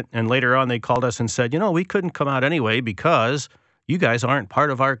department, and later on they called us and said, we couldn't come out anyway because you guys aren't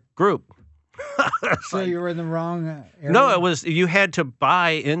part of our group. So you were in the wrong area? No, you had to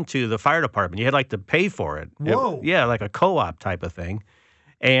buy into the fire department. You had to pay for it. Whoa. Like a co-op type of thing.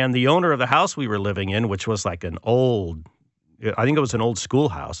 And the owner of the house we were living in, which was like I think it was an old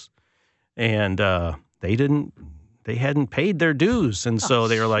schoolhouse, and they hadn't paid their dues. And so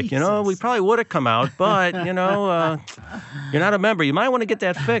they were like, we probably would have come out, but, you're not a member. You might want to get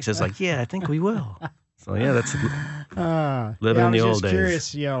that fixed. It's like, yeah, I think we will. So, yeah, Living in the old days. I was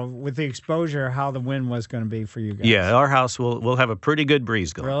just curious, with the exposure, how the wind was going to be for you guys. Yeah, our house will have a pretty good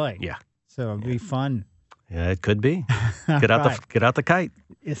breeze going. Really? Yeah. So it'll be fun. Yeah, it could be. Get out the kite.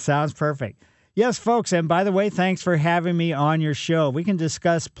 It sounds perfect. Yes, folks, and by the way, thanks for having me on your show. We can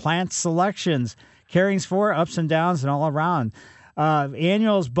discuss plant selections, carings for, ups and downs, and all around.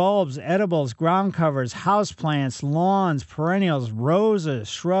 Annuals, bulbs, edibles, ground covers, house plants, lawns, perennials, roses,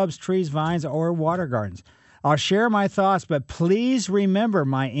 shrubs, trees, vines, or water gardens. I'll share my thoughts, but please remember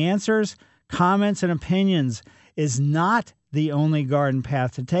my answers, comments, and opinions is not the only garden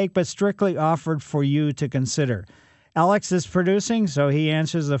path to take, but strictly offered for you to consider. Alex is producing, so he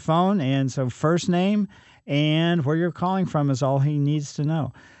answers the phone, and so first name and where you're calling from is all he needs to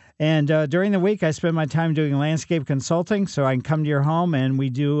know. And during the week, I spend my time doing landscape consulting, so I can come to your home and we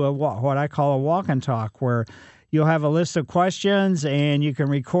do what I call a walk and talk, where you'll have a list of questions and you can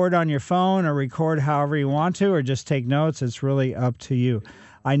record on your phone or record however you want to or just take notes. It's really up to you.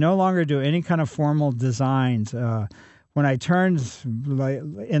 I no longer do any kind of formal designs. When I turned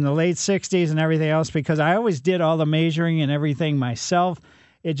in the late 60s and everything else, because I always did all the measuring and everything myself,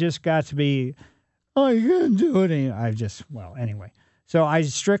 it just got to be, you can't do it. Anyway. So I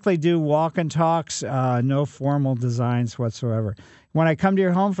strictly do walk and talks, no formal designs whatsoever. When I come to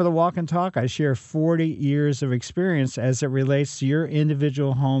your home for the walk and talk, I share 40 years of experience as it relates to your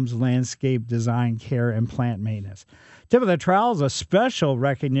individual home's landscape design, care, and plant maintenance. Tip of the Trowel is a special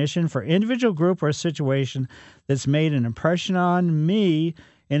recognition for individual group or situation that's made an impression on me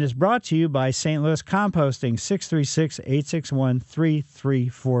and is brought to you by St. Louis Composting,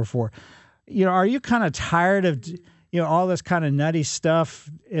 636-861-3344. Are you kind of tired of all this kind of nutty stuff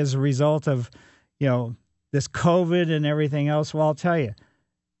as a result of, this COVID and everything else? Well, I'll tell you,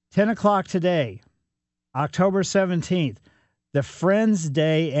 10 o'clock today, October 17th, the Friends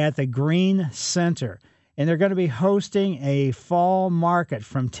Day at the Green Center. And they're going to be hosting a fall market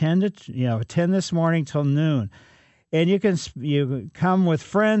from 10 this morning till noon. And you come with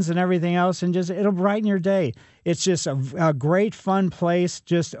friends and everything else, and it'll brighten your day. It's just a great fun place,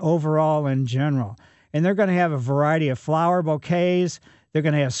 just overall in general. And they're going to have a variety of flower bouquets. They're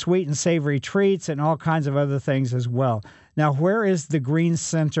going to have sweet and savory treats and all kinds of other things as well. Now, where is the Green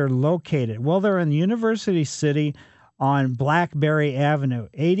Center located? Well, they're in University City on Blackberry Avenue,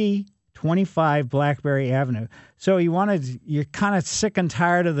 8025 Blackberry Avenue. So you're kind of sick and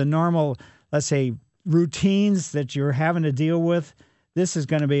tired of the normal, let's say, routines that you're having to deal with. This is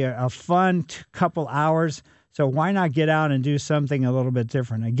going to be a fun couple hours. So why not get out and do something a little bit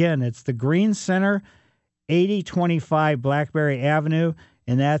different? Again, it's the Green Center, 8025 Blackberry Avenue,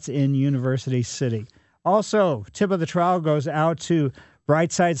 and that's in University City. Also, tip of the trowel goes out to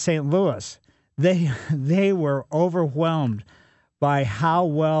Brightside St. Louis. They were overwhelmed by how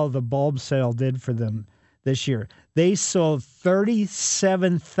well the bulb sale did for them this year. They sold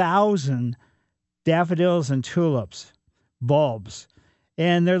 37,000 daffodils and tulips, bulbs.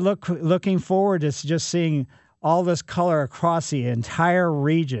 And they're looking forward to just seeing all this color across the entire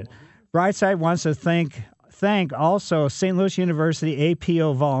region. Brightside wants to thank also St. Louis University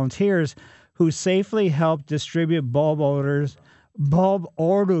APO volunteers who safely helped distribute bulb orders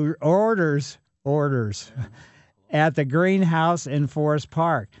at the greenhouse in Forest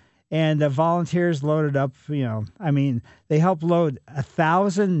Park. And the volunteers loaded up, they helped load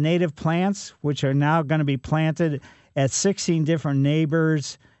 1,000 native plants, which are now going to be planted at 16 different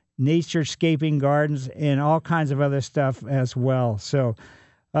neighbors, naturescaping gardens, and all kinds of other stuff as well. So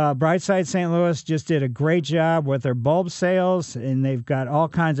Brightside St. Louis just did a great job with their bulb sales, and they've got all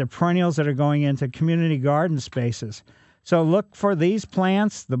kinds of perennials that are going into community garden spaces. So look for these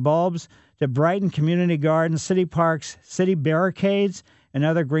plants, the bulbs, to brighten community gardens, city parks, city barricades, and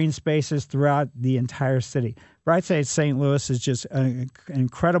other green spaces throughout the entire city. Brightside St. Louis is just an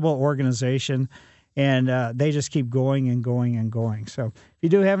incredible organization, and they just keep going and going and going. So if you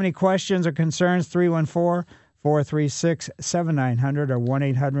do have any questions or concerns, 314-436-7900 or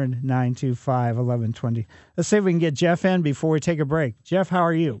 1-800-925-1120. Let's see if we can get Jeff in before we take a break. Jeff, how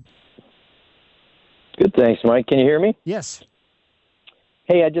are you? Good, thanks, Mike. Can you hear me? Yes.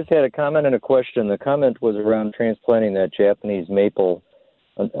 Hey, I just had a comment and a question. The comment was around transplanting that Japanese maple.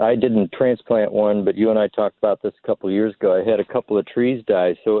 I didn't transplant one, but you and I talked about this a couple of years ago. I had a couple of trees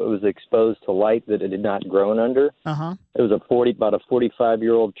die, so it was exposed to light that it had not grown under. Uh-huh. It was about a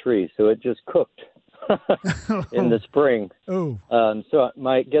 45-year-old tree, so it just cooked in the spring. Oh. So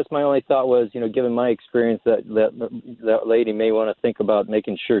my only thought was, given my experience, that lady may want to think about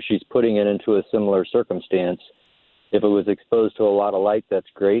making sure she's putting it into a similar circumstance. If it was exposed to a lot of light, that's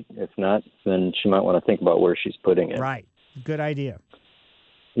great. If not, then she might want to think about where she's putting it. Right. Good idea.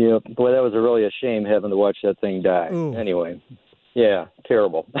 Yeah, boy, that was really a shame having to watch that thing die. Ooh. Anyway, yeah,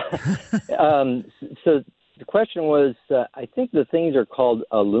 terrible. So the question was, I think the things are called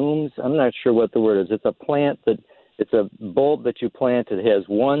allumes. I'm not sure what the word is. It's a plant it's a bulb that you plant. It has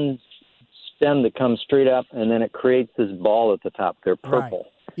one stem that comes straight up, and then it creates this ball at the top. They're purple.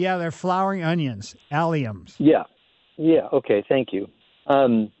 Right. Yeah, they're flowering onions, alliums. Yeah. Okay, thank you.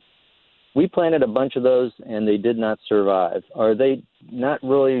 We planted a bunch of those, and they did not survive. Are they not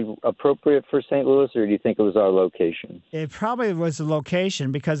really appropriate for St. Louis, or do you think it was our location? It probably was the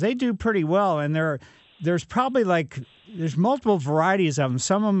location because they do pretty well, and there's probably there's multiple varieties of them.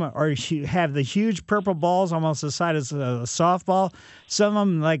 Some of them have the huge purple balls, almost the size of a softball. Some of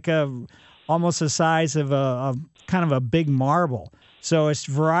them almost the size of a kind of a big marble. So it's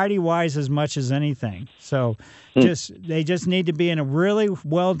variety-wise as much as anything. So they just need to be in a really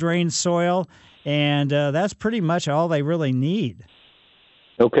well-drained soil, and that's pretty much all they really need.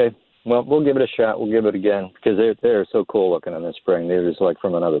 Okay. Well, we'll give it a shot. We'll give it again because they're so cool looking in the spring. They're just like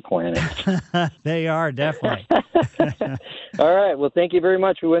from another planet. They are, definitely. All right. Well, thank you very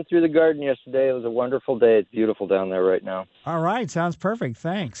much. We went through the garden yesterday. It was a wonderful day. It's beautiful down there right now. All right. Sounds perfect.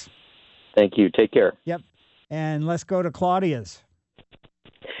 Thanks. Thank you. Take care. Yep. And let's go to Claudia's.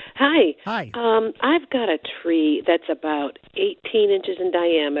 Hi. Hi. I've got a tree that's about 18 inches in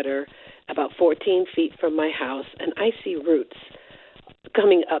diameter, about 14 feet from my house, and I see roots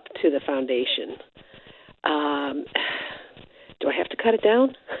coming up to the foundation. Do I have to cut it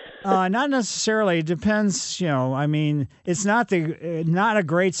down? Not necessarily. It depends. I mean, it's not a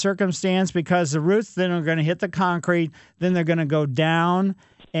great circumstance because the roots then are going to hit the concrete, then they're going to go down,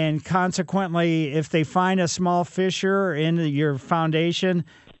 and consequently, if they find a small fissure in your foundation,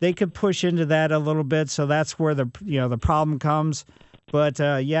 they could push into that a little bit. So that's where the problem comes. But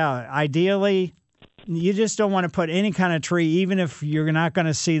ideally, you just don't want to put any kind of tree, even if you're not going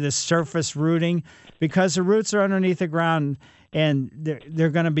to see the surface rooting, because the roots are underneath the ground and they're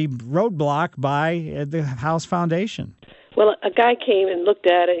going to be roadblocked by the house foundation. Well, a guy came and looked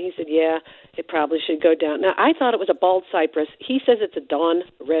at it, and he said, yeah, it probably should go down. Now, I thought it was a bald cypress. He says it's a dawn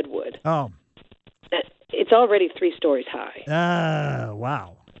redwood. Oh. It's already 3 stories high.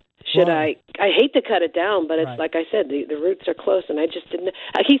 Wow. I hate to cut it down, but it's right. Like I said, the roots are close, and I just didn't.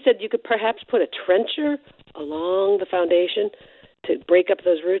 He said you could perhaps put a trencher along the foundation to break up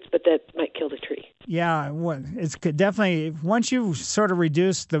those roots, but that might kill the tree. Yeah, it's definitely, once you sort of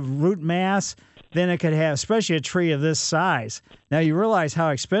reduce the root mass, then it could have, especially a tree of this size. Now, you realize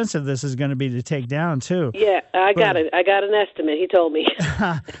how expensive this is going to be to take down, too. Yeah, I got an estimate. He told me.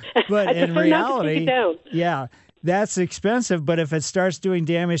 But in reality, not to take it down. Yeah, that's expensive. But if it starts doing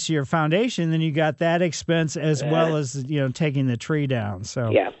damage to your foundation, then you got that expense as well as taking the tree down. So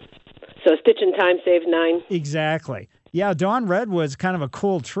yeah, so a stitch in time saves 9. Exactly. Yeah, dawn redwood's kind of a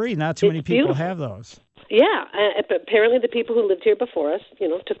cool tree. Not too many people have those. Yeah, but apparently the people who lived here before us,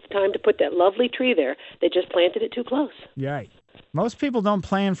 took the time to put that lovely tree there. They just planted it too close. Right. Most people don't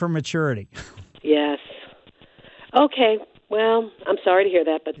plan for maturity. Yes. Okay. Well, I'm sorry to hear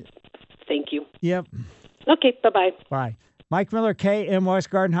that, but thank you. Yep. Okay, bye-bye. Bye. Mike Miller, KMOX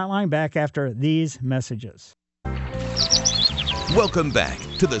Garden Hotline, back after these messages. Welcome back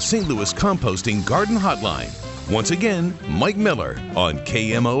to the St. Louis Composting Garden Hotline. Once again, Mike Miller on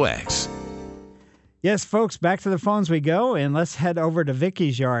KMOX. Yes, folks, back to the phones we go, and let's head over to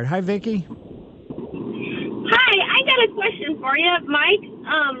Vicky's yard. Hi, Vicky. Hi, I got a question for you, Mike.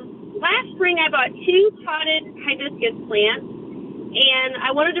 Last spring I bought 2 potted hibiscus plants, and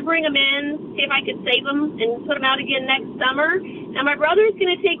I wanted to bring them in, see if I could save them and put them out again next summer. Now, my brother's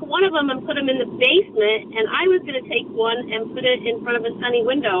going to take one of them and put them in the basement, and I was going to take one and put it in front of a sunny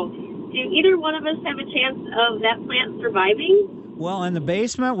window. Do either one of us have a chance of that plant surviving? Well, in the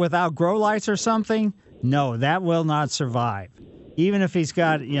basement without grow lights or something, no, that will not survive. Even if he's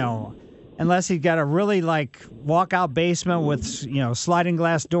got, unless he's got a really walkout basement with, sliding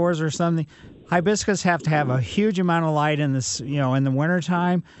glass doors or something. Hibiscus have to have a huge amount of light in this, in the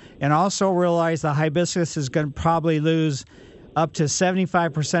wintertime. And also realize the hibiscus is going to probably lose up to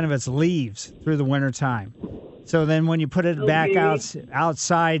 75% of its leaves through the wintertime. So then when you put it back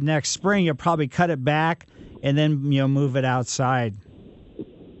outside next spring, you'll probably cut it back and then move it outside.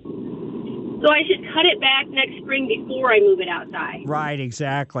 So I should cut it back next spring before I move it outside. Right,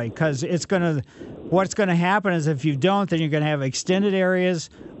 exactly. Because what's going to happen is if you don't, then you're going to have extended areas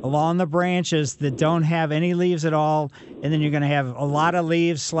along the branches that don't have any leaves at all, and then you're going to have a lot of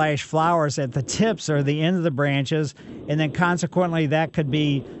leaves / flowers at the tips or the end of the branches, and then consequently that could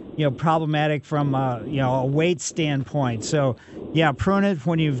be problematic from a weight standpoint. So yeah, prune it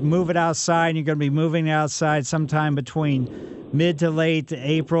when you move it outside. You're going to be moving it outside sometime between mid to late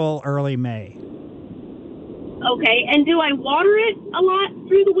April, early May. Okay, and do I water it a lot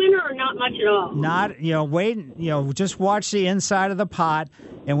through the winter or not much at all? Not, wait, just watch the inside of the pot,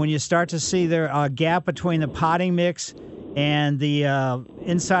 and when you start to see the gap between the potting mix and the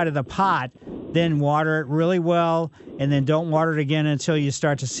inside of the pot, then water it really well, and then don't water it again until you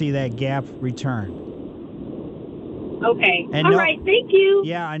start to see that gap return. Okay. And all right, thank you.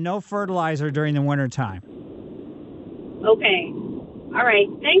 Yeah, and no fertilizer during the wintertime. Okay. All right.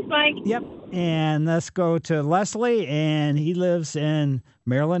 Thanks, Mike. Yep. And let's go to Leslie, and he lives in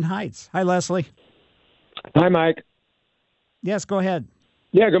Maryland Heights. Hi, Leslie. Hi, Mike. Yes, go ahead.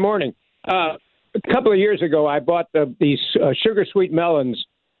 Yeah, good morning. A couple of years ago, I bought these sugar-sweet melons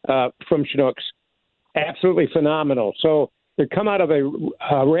from Schnucks. Absolutely phenomenal. So they come out of a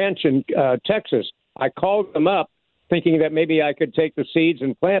ranch in Texas. I called them up thinking that maybe I could take the seeds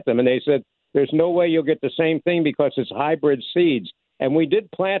and plant them, and they said, there's no way you'll get the same thing because it's hybrid seeds. And we did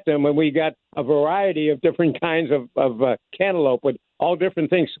plant them, and we got a variety of different kinds of cantaloupe with all different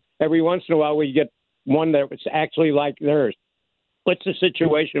things. Every once in a while, we get one that was actually like theirs. What's the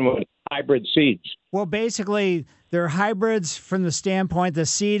situation with hybrid seeds? Well, basically, they're hybrids from the standpoint the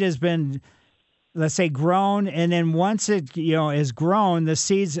seed has been, let's say, grown, and then once it is grown, the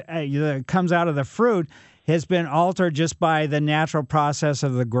seeds that comes out of the fruit has been altered just by the natural process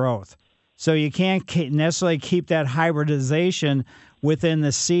of the growth. So you can't necessarily keep that hybridization within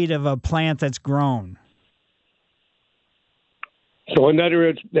the seed of a plant that's grown. So in other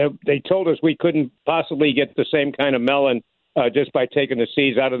words, they told us we couldn't possibly get the same kind of melon just by taking the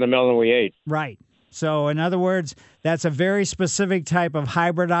seeds out of the melon we ate. Right. So in other words, that's a very specific type of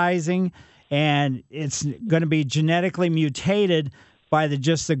hybridizing, and it's going to be genetically mutated by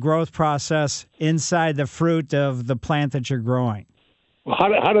just the growth process inside the fruit of the plant that you're growing. Well,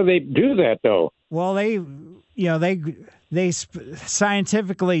 how do they do that, though? Well, they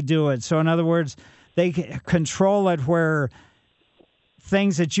scientifically do it. So in other words, they control it where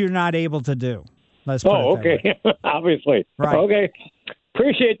things that you're not able to do. Let's put it that way. Obviously. Right. Okay.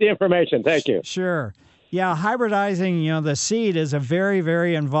 Appreciate the information. Thank you. Sure. Yeah, hybridizing, the seed is a very,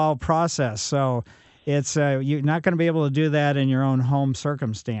 very involved process. So it's you're not going to be able to do that in your own home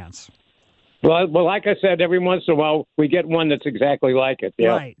circumstance. Well, like I said, every once in a while we get one that's exactly like it. Yeah.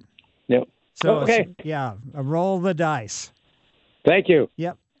 Right. Yep. So okay. A roll of the dice. Thank you.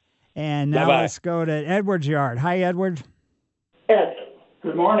 Yep. And now Bye-bye. Let's go to Edward's yard. Hi, Edward. Ed,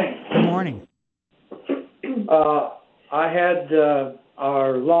 good morning. Good morning. I had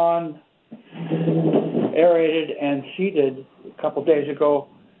our lawn aerated and seeded a couple days ago.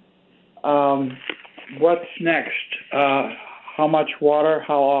 What's next? How much water?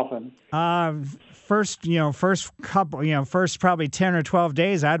 How often? First probably 10 or 12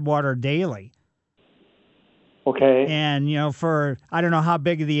 days, I'd water daily. Okay. And, I don't know how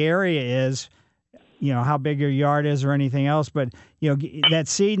big the area is, how big your yard is or anything else, but, that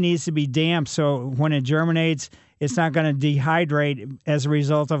seed needs to be damp. So when it germinates, it's not going to dehydrate as a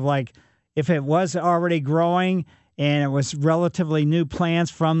result of if it was already growing and it was relatively new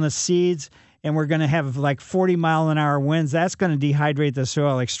plants from the seeds, and we're going to have 40-mile-an-hour winds, that's going to dehydrate the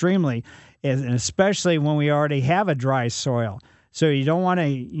soil extremely, and especially when we already have a dry soil. So you want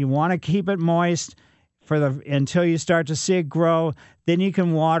to keep it moist until you start to see it grow. Then you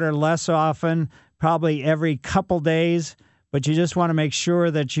can water less often, probably every couple days, but you just want to make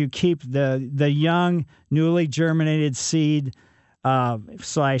sure that you keep the young, newly germinated seed /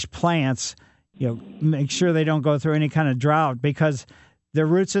 plants, make sure they don't go through any kind of drought, because the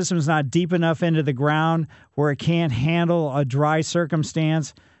root system is not deep enough into the ground where it can't handle a dry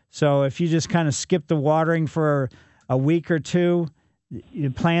circumstance. So if you just kind of skip the watering for a week or two, the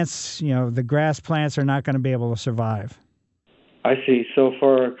plants, the grass plants are not going to be able to survive. I see. So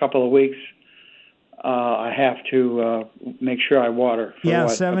for a couple of weeks, I have to make sure I water.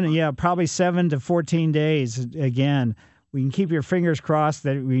 Probably 7 to 14 days. Again, we can keep your fingers crossed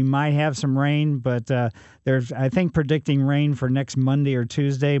that we might have some rain, but there's, I think, predicting rain for next Monday or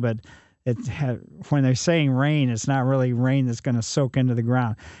Tuesday. But when they're saying rain, it's not really rain that's going to soak into the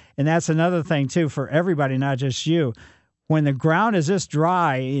ground. And that's another thing, too, for everybody, not just you. When the ground is this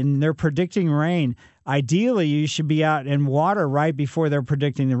dry and they're predicting rain, ideally you should be out in water right before they're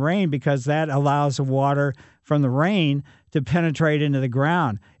predicting the rain, because that allows the water from the rain to penetrate into the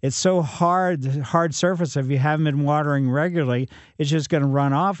ground. It's so hard surface. If you haven't been watering regularly, it's just going to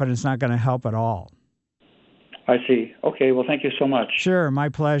run off and it's not going to help at all. I see. Okay, well, thank you so much. Sure, my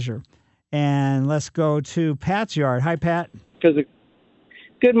pleasure. And let's go to Pat's yard. Hi, Pat.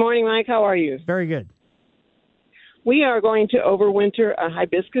 Good morning, Mike. How are you? Very good. We are going to overwinter a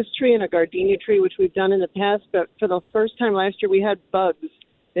hibiscus tree and a gardenia tree, which we've done in the past, but for the first time last year, we had bugs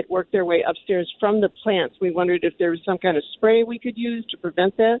that worked their way upstairs from the plants. We wondered if there was some kind of spray we could use to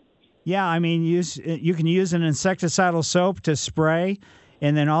prevent that. Yeah, I mean, you can use an insecticidal soap to spray,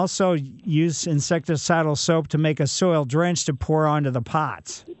 and then also use insecticidal soap to make a soil drench to pour onto the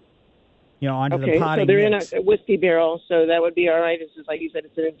pots. Onto the potting so they're mix. in a whiskey barrel, so that would be all right. It's just like you said,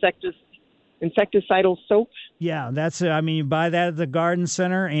 it's an insecticidal soap. Yeah, that's. You buy that at the garden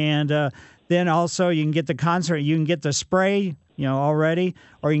center, and then also you can get the concentrate. You can get the spray, already,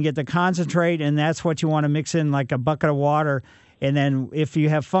 or you can get the concentrate, and that's what you want to mix in like a bucket of water. And then if you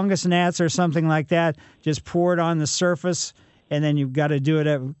have fungus gnats or something like that, just pour it on the surface, and then you've got to do it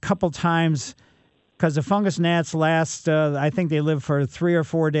a couple times because the fungus gnats last. I think they live for 3 or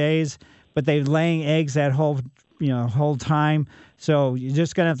 4 days. But they're laying eggs that whole time, so you're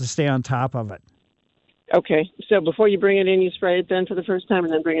just gonna have to stay on top of it. Okay, so before you bring it in, you spray it then for the first time,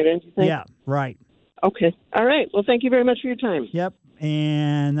 and then bring it in. You think? Yeah, right. Okay, all right. Well, thank you very much for your time. Yep.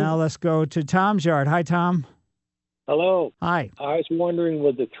 And now let's go to Tom's yard. Hi, Tom. Hello. Hi. I was wondering,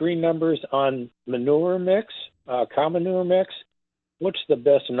 with the 3 numbers on manure mix, cow manure mix, what's the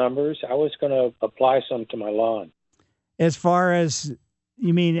best numbers? I was going to apply some to my lawn. As far as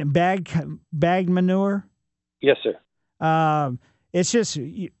you mean bag manure? Yes, sir. It's just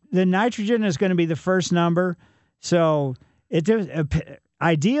the nitrogen is going to be the first number. So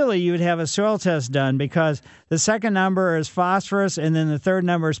ideally you would have a soil test done because the second number is phosphorus and then the third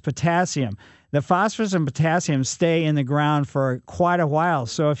number is potassium. The phosphorus and potassium stay in the ground for quite a while.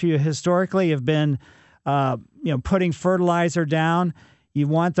 So if you historically have been putting fertilizer down, you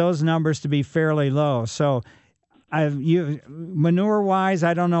want those numbers to be fairly low. So manure-wise,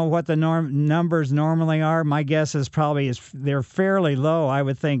 I don't know what the numbers normally are. My guess is probably they're fairly low. I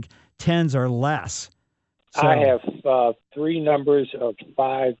would think 10s or less. So, I have 3 numbers of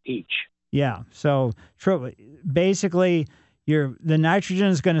 5 each. Yeah. So basically, the nitrogen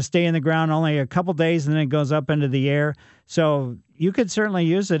is going to stay in the ground only a couple days, and then it goes up into the air. So you could certainly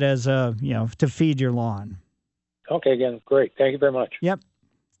use it as to feed your lawn. Okay, again, great. Thank you very much. Yep.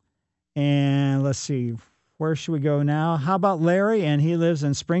 And let's see. Where should we go now? How about Larry? And he lives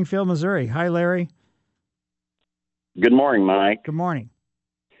in Springfield, Missouri. Hi, Larry. Good morning, Mike. Good morning.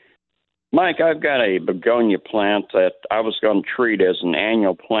 Mike, I've got a begonia plant that I was going to treat as an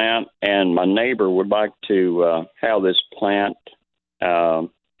annual plant, and my neighbor would like to have this plant.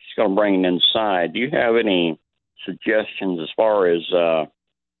 She's going to bring it inside. Do you have any suggestions as far as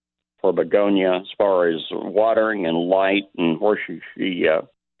for begonia, as far as watering and light, and where should she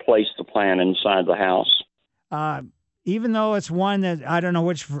place the plant inside the house? Even though it's one that I don't know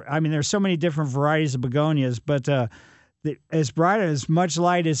which, there's so many different varieties of begonias, but as bright as much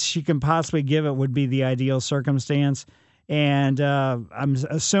light as she can possibly give it would be the ideal circumstance. And I'm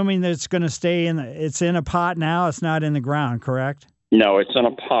assuming that it's going to stay it's in a pot now. It's not in the ground, correct? No, it's in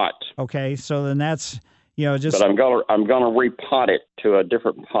a pot. Okay, so then that's just. But I'm gonna repot it to a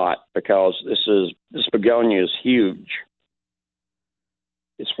different pot because this begonia is huge.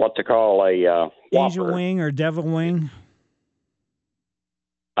 It's what they call a angel wing or devil wing.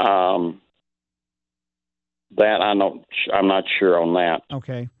 That I'm not sure on that.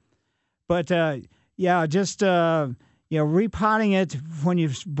 Okay, but just repotting it when you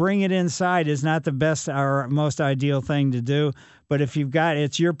bring it inside is not the best or most ideal thing to do. But if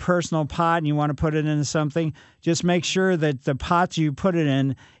it's your personal pot and you want to put it into something, just make sure that the pot you put it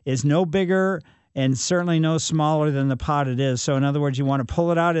in is no bigger and certainly no smaller than the pot it is. So in other words, you want to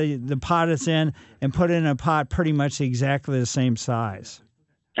pull it out of the pot it's in and put it in a pot pretty much exactly the same size.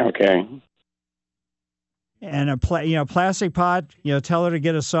 Okay. And a plastic pot, tell her to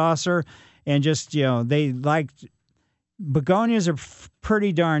get a saucer and just, they like begonias are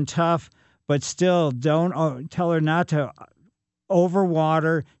pretty darn tough, but still don't tell her not to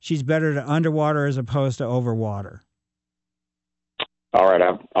overwater. She's better to underwater as opposed to overwater. All right,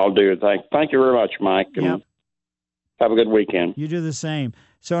 I'll do it. Thank you very much, Mike. And yep. Have a good weekend. You do the same.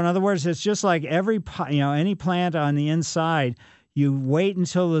 So in other words, it's just like any plant on the inside. You wait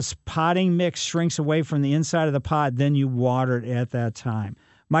until this potting mix shrinks away from the inside of the pot, then you water it at that time.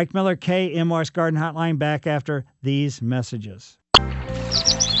 Mike Miller, KMOX Garden Hotline, back after these messages.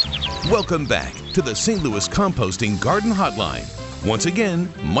 Welcome back to the St. Louis Composting Garden Hotline. Once again,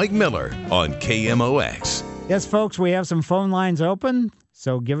 Mike Miller on KMOX. Yes, folks, we have some phone lines open,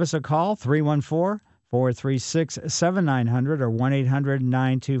 so give us a call, 314-436-7900 or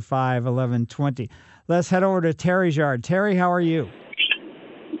 1-800-925-1120. Let's head over to Terry's yard. Terry, how are you?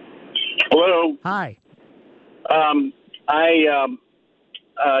 Hello. Hi. I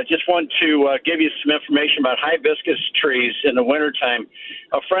just want to give you some information about hibiscus trees in the wintertime.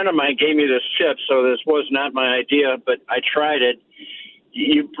 A friend of mine gave me this tip, so this was not my idea, but I tried it.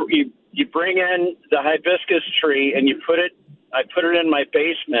 You bring in the hibiscus tree and I put it in my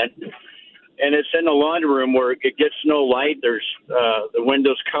basement, and it's in the laundry room where it gets no light. There's the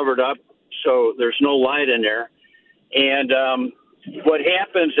window's covered up, so there's no light in there. And what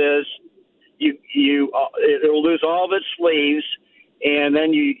happens is it'll lose all of its leaves, and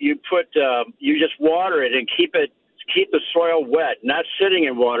then you just water it and keep the soil wet, not sitting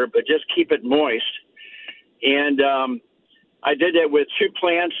in water, but just keep it moist. And I did that with 2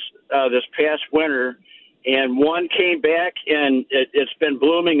 plants this past winter, and one came back and it's been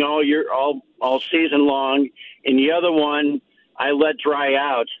blooming all year, all season long, and the other one I let dry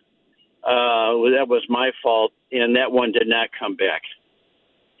out. That was my fault, and that one did not come back.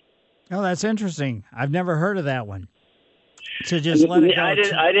 Oh, that's interesting. I've never heard of that one. So just let it go.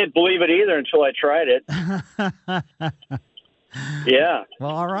 I didn't believe it either until I tried it. Yeah.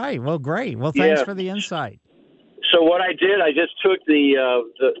 Well, all right. Well, great. Well, thanks for the insight. So what I did, I just took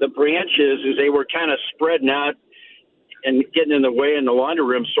the branches as they were kind of spreading out and getting in the way in the laundry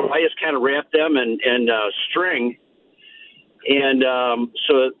room. So I just kind of wrapped them in string, and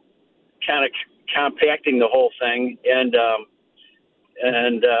so kind of compacting the whole thing. And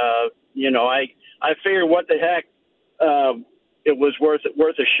I figured, what the heck, it was worth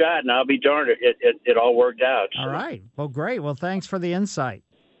a shot, and I'll be darned, it all worked out. So. All right. Well, great. Well, thanks for the insight.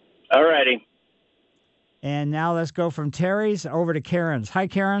 All righty. And now let's go from Terry's over to Karen's. Hi,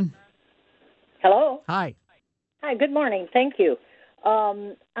 Karen. Hello. Hi. Hi, good morning. Thank you.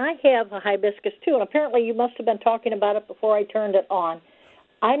 I have a hibiscus, too, and apparently you must have been talking about it before I turned it on.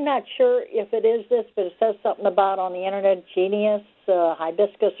 I'm not sure if it is this, but it says something about on the internet, genius,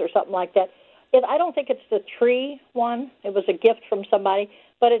 hibiscus or something like that. I don't think it's the tree one. It was a gift from somebody,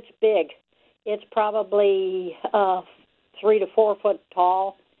 but it's big. It's probably 3 to 4 foot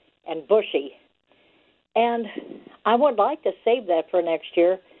tall and bushy. And I would like to save that for next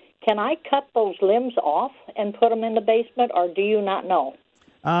year. Can I cut those limbs off and put them in the basement, or do you not know?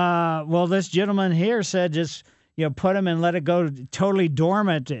 Well, this gentleman here said just put them and let it go totally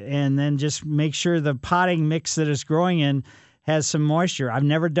dormant, and then just make sure the potting mix that it's growing in has some moisture. I've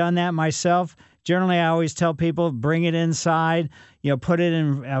never done that myself. Generally, I always tell people bring it inside, put it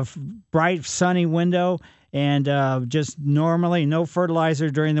in a bright, sunny window, and just normally no fertilizer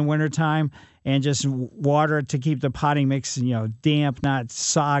during the wintertime, and just water it to keep the potting mix, damp, not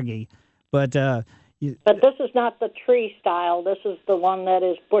soggy. But this is not the tree style. This is the one that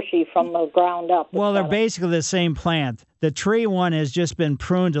is bushy from the ground up. Well, they're basically the same plant. The tree one has just been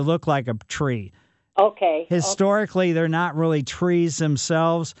pruned to look like a tree. Okay. Historically, they're not really trees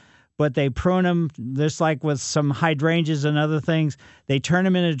themselves, but they prune them, just like with some hydrangeas and other things. They turn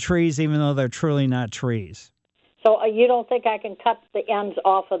them into trees even though they're truly not trees. So you don't think I can cut the ends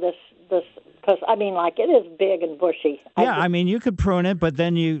off of this? Because, it is big and bushy. Yeah, you could prune it, but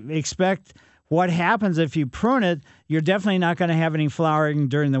then you expect what happens if you prune it, you're definitely not going to have any flowering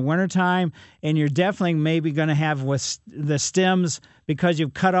during the wintertime, and you're definitely maybe going to have with the stems, because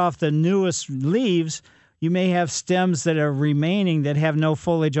you've cut off the newest leaves, you may have stems that are remaining that have no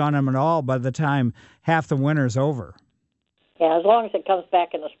foliage on them at all by the time half the winter's over. Yeah, as long as it comes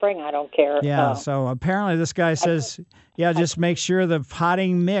back in the spring, I don't care. Yeah, so apparently this guy says, just make sure the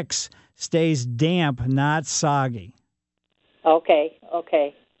potting mix stays damp, not soggy. Okay,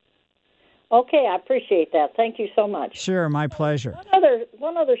 I appreciate that. Thank you so much. Sure, my pleasure.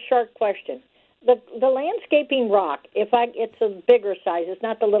 One other short question. The landscaping rock, it's a bigger size. It's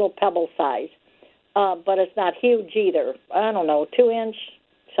not the little pebble size, but it's not huge either. I don't know, 2-inch.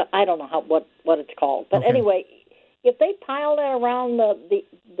 So I don't know what it's called. But anyway, if they pile that around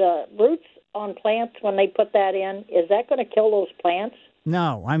the roots on plants when they put that in, is that going to kill those plants?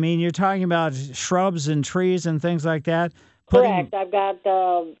 No, you're talking about shrubs and trees and things like that. Correct. I've got,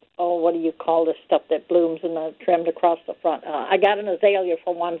 what do you call this stuff that blooms and trimmed across the front? I got an azalea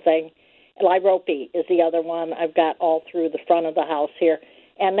for one thing. Lyrope is the other one I've got all through the front of the house here.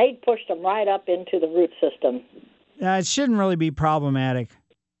 And they pushed them right up into the root system. It shouldn't really be problematic.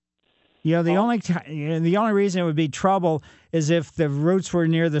 The only reason it would be trouble is if the roots were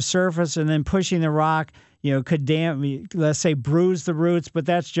near the surface, and then pushing the rock, could let's say bruise the roots, but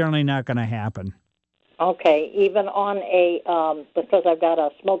that's generally not going to happen. Okay, even on because I've got a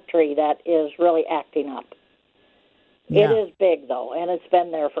smoke tree that is really acting up. Yeah. It is big, though, and it's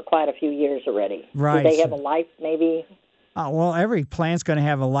been there for quite a few years already. Right. Do they have a life, maybe? Well, every plant's going to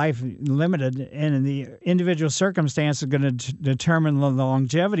have a life limited, and the individual circumstance is going to determine the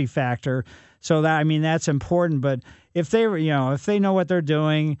longevity factor. So that's important. But if they know what they're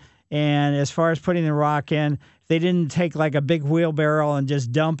doing, and as far as putting the rock in, they didn't take like a big wheelbarrow and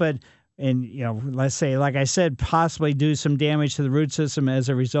just dump it, and let's say, like I said, possibly do some damage to the root system as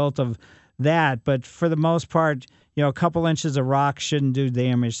a result of that. But for the most part, a couple inches of rock shouldn't do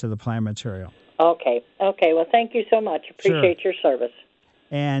damage to the plant material. Okay. Well, thank you so much. Appreciate your service.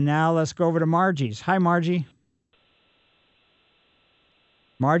 And now let's go over to Margie's. Hi, Margie.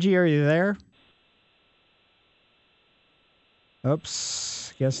 Margie, are you there?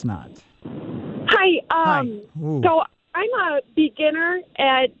 Oops, guess not. Hi. Hi. So I'm a beginner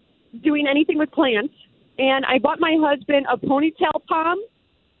at doing anything with plants, and I bought my husband a ponytail palm,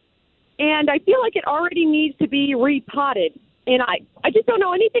 and I feel like it already needs to be repotted. And I just don't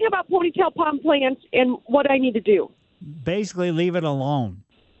know anything about ponytail palm plants and what I need to do. Basically, leave it alone.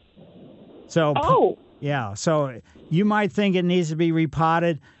 So, so you might think it needs to be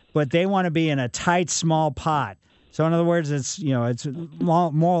repotted, but they want to be in a tight, small pot. So in other words, it's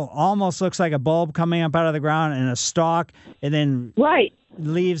more almost looks like a bulb coming up out of the ground and a stalk, and then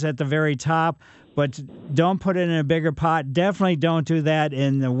leaves at the very top. But don't put it in a bigger pot. Definitely don't do that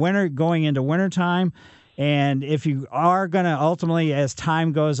in the winter, going into wintertime. And if you are going to ultimately, as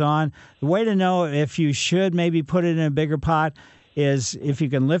time goes on, the way to know if you should maybe put it in a bigger pot is if you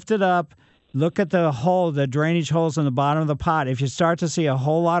can lift it up, look at the drainage holes in the bottom of the pot. If you start to see a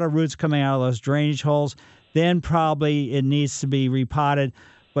whole lot of roots coming out of those drainage holes, then probably it needs to be repotted.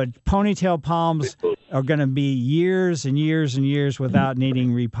 But ponytail palms are going to be years and years and years without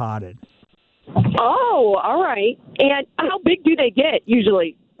needing repotted. Oh, all right. And how big do they get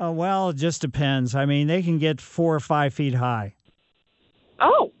usually? Oh, well, it just depends. I mean, they can get 4 or 5 feet high.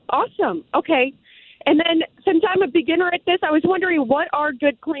 Oh, awesome. Okay. And then since I'm a beginner at this, I was wondering what are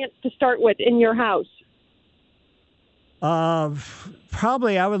good plants to start with in your house?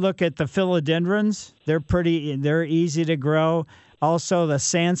 Probably I would look at the philodendrons. They're easy to grow. Also, the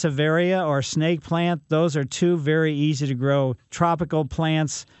sansevieria or snake plant. Those are two very easy to grow tropical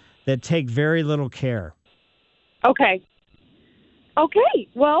plants that take very little care. Okay.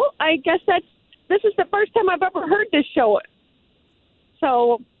 Well, I guess this is the first time I've ever heard this show.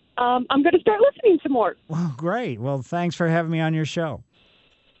 So I'm going to start listening some more. Well, great. Well, thanks for having me on your show.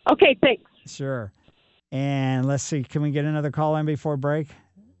 Okay, thanks. Sure. And let's see, can we get another call in before break?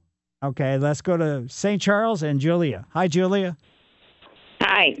 Okay, let's go to St. Charles and Julia. Hi, Julia.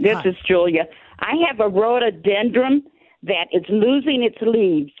 Hi, this is Julia. I have a rhododendron that is losing its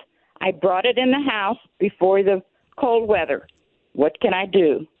leaves. I brought it in the house before the cold weather. What can I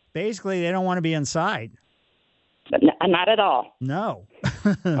do? Basically, they don't want to be inside. Not at all. No.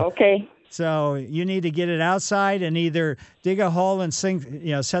 Okay. So you need to get it outside and either dig a hole and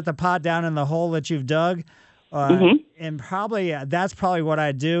set the pot down in the hole that you've dug. And probably that's probably what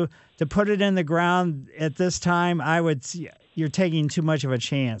I'd do. To put it in the ground at this time, you're taking too much of a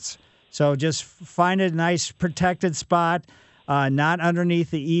chance. So just find a nice protected spot, not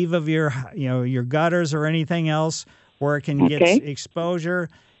underneath the eave of your gutters or anything else where it can get exposure.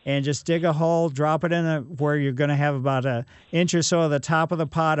 And just dig a hole, drop it in where you're going to have about an inch or so of the top of the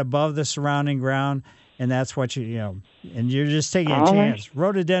pot above the surrounding ground, and that's what and you're just taking a chance.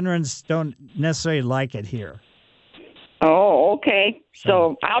 Rhododendrons don't necessarily like it here. Oh, okay.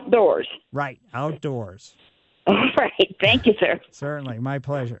 So outdoors. Right, outdoors. All right. Thank you, sir. Certainly, my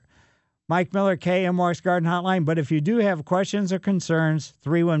pleasure. Mike Miller, KMOX Garden Hotline. But if you do have questions or concerns,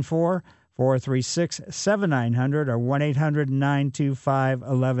 314-436-7900 or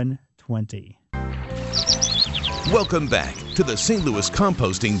 1-800-925-1120. Welcome back to the St. Louis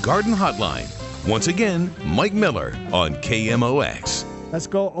Composting Garden Hotline. Once again, Mike Miller on KMOX. Let's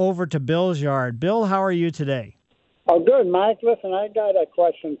go over to Bill's yard. Bill, how are you today? Oh, good, Mike. Listen, I got a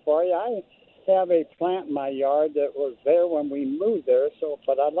question for you. I have a plant in my yard that was there when we moved there,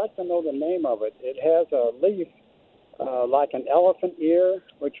 but I'd like to know the name of it. It has a leaf like an elephant ear,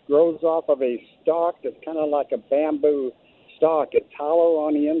 which grows off of a stalk that's kind of like a bamboo stalk. It's hollow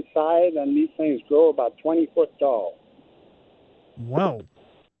on the inside, and these things grow about 20 foot tall. Whoa.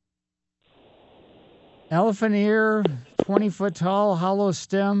 Elephant ear, 20 foot tall, hollow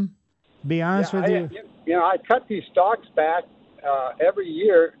stem. To be honest with you. I cut these stalks back every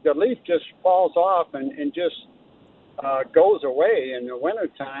year. The leaf just falls off and just goes away in the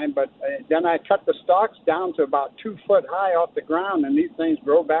wintertime, but then I cut the stalks down to about 2 foot high off the ground, and these things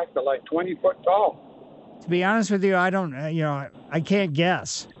grow back to like 20 foot tall. To be honest with you, I don't, I can't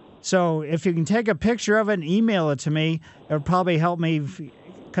guess. So if you can take a picture of it and email it to me, it would probably help me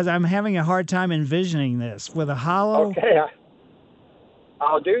because I'm having a hard time envisioning this with a hollow. Okay,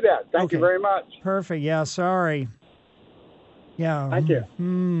 I'll do that. Thank you Okay. very much. Perfect. Yeah, sorry. Yeah. Thank you.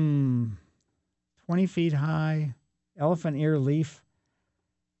 20 feet high, elephant ear leaf.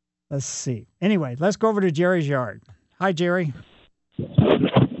 Let's see. Anyway, let's go over to Jerry's yard. Hi, Jerry.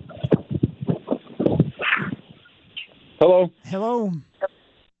 Hello. Hello.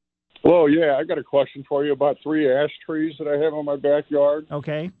 Hello. Yeah, I got a question for you about 3 ash trees that I have in my backyard.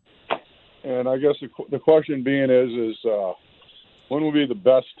 Okay. And I guess the question being is when would be the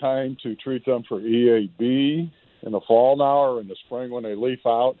best time to treat them for EAB, in the fall now or in the spring when they leaf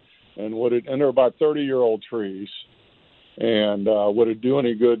out? And they're about 30-year-old trees. And would it do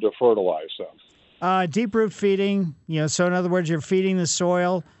any good to fertilize them? Deep root feeding, so in other words, you're feeding the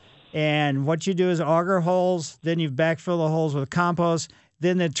soil, and what you do is auger holes, then you backfill the holes with compost,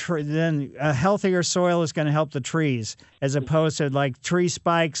 then a healthier soil is going to help the trees, as opposed to like tree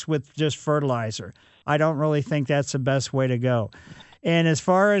spikes with just fertilizer. I don't really think that's the best way to go. And as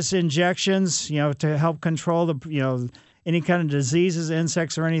far as injections, to help control any kind of diseases,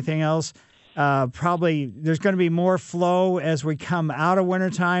 insects, or anything else, probably there's going to be more flow as we come out of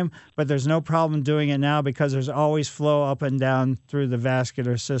wintertime, but there's no problem doing it now because there's always flow up and down through the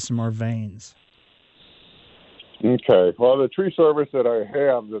vascular system or veins. Okay. Well, the tree service that I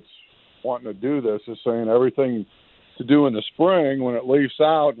have that's wanting to do this is saying everything to do in the spring when it leaves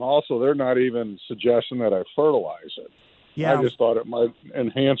out, and also they're not even suggesting that I fertilize it. Yeah. I just thought it might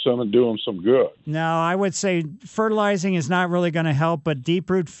enhance them and do them some good. No, I would say fertilizing is not really going to help, but deep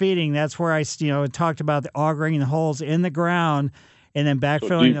root feeding, that's where I talked about the augering the holes in the ground and then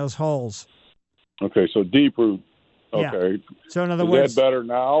backfilling those holes. Okay, so deep root. Okay. Yeah. So in other is words, that better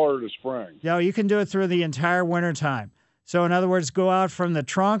now or the spring? No, you can do it through the entire wintertime. So in other words, go out from the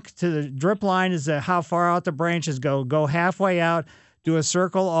trunk to the drip line is how far out the branches go. Go halfway out. Do a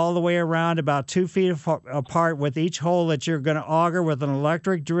circle all the way around about 2 feet apart with each hole that you're going to auger with an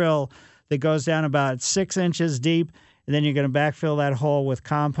electric drill that goes down about 6 inches deep. And then you're going to backfill that hole with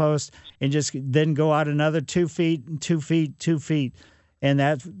compost and just then go out another 2 feet, 2 feet, 2 feet. And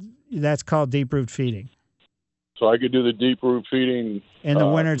that's called deep root feeding. So I could do the deep root feeding in the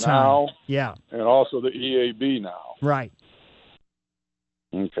wintertime. Now, yeah. And also the EAB now. Right.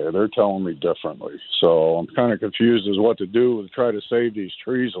 Okay, they're telling me differently. So I'm kind of confused as what to do to try to save these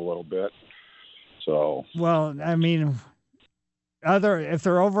trees a little bit. So. Well, I mean, if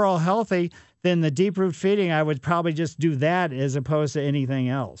they're overall healthy, then the deep root feeding, I would probably just do that as opposed to anything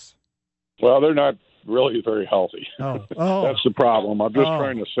else. Well, they're not really very healthy. Oh. That's the problem. I'm just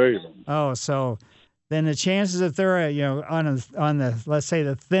trying to save them. Oh, so then the chances that they're on the let's say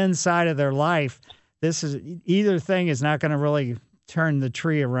the thin side of their life, either thing is not going to really turn the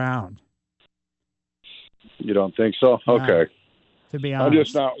tree around. You don't think so? Okay. To be honest. I'm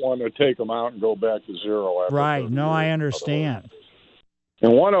just not wanting to take them out and go back to zero. Right. No, I understand.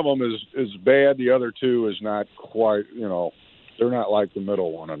 And one of them is bad. The other two is not quite, they're not like the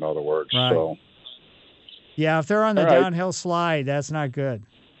middle one, in other words. Right. So. Yeah, if they're on the downhill slide, that's not good.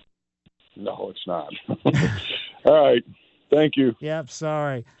 No, it's not. All right. Thank you. Yep,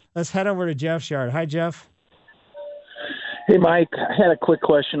 sorry. Let's head over to Jeff's yard. Hi, Jeff. Hey, Mike, I had a quick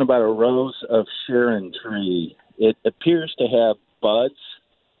question about a rose of Sharon tree. It appears to have buds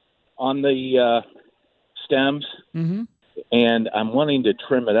on the stems, and I'm wanting to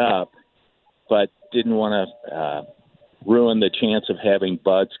trim it up, but didn't want to ruin the chance of having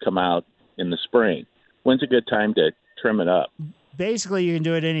buds come out in the spring. When's a good time to trim it up? Basically, you can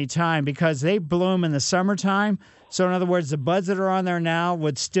do it any time because they bloom in the summertime. So in other words, the buds that are on there now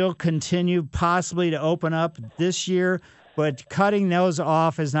would still continue possibly to open up this year, but cutting those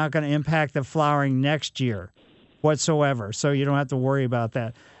off is not going to impact the flowering next year whatsoever. So you don't have to worry about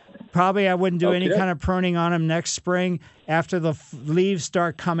that. Probably I wouldn't do any kind of pruning on them next spring. After the leaves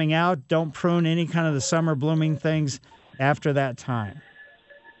start coming out, don't prune any kind of the summer blooming things after that time.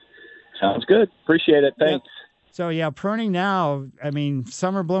 Sounds good. Appreciate it. Thanks. Yep. So, yeah, pruning now, I mean,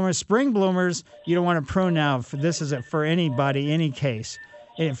 summer bloomers, spring bloomers, you don't want to prune now. This is for anybody, any case,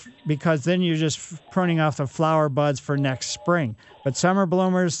 because then you're just pruning off the flower buds for next spring. But summer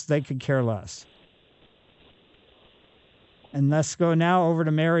bloomers, they could care less. And let's go now over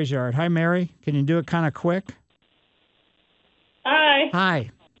to Mary's yard. Hi, Mary. Can you do it kind of quick? Hi. Hi.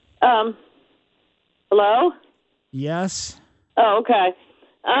 Hello? Yes. Oh, okay.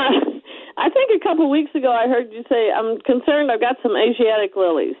 I think a couple of weeks ago I heard you say, I'm concerned I've got some Asiatic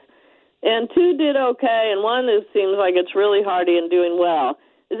lilies. And 2 did okay, and 1 seems like it's really hardy and doing well.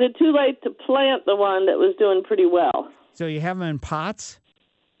 Is it too late to plant the one that was doing pretty well? So you have them in pots?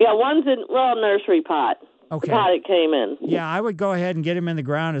 Yeah, one's in, nursery pot. Okay. the pot it came in. Yeah, I would go ahead and get them in the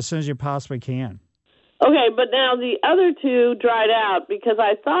ground as soon as you possibly can. Okay, but now the other two dried out because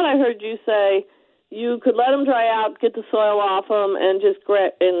I thought I heard you say you could let them dry out, get the soil off them, and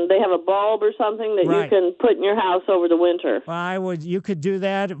and they have a bulb or something that you can put in your house over the winter. Well, you could do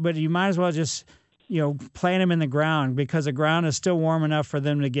that, but you might as well just, plant them in the ground because the ground is still warm enough for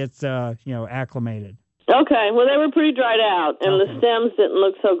them to get, acclimated. Okay, well, they were pretty dried out, and the stems didn't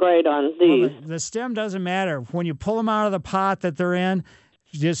look so great on these. Well, the stem doesn't matter. When you pull them out of the pot that they're in,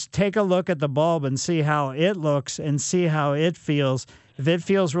 just take a look at the bulb and see how it looks and see how it feels. If it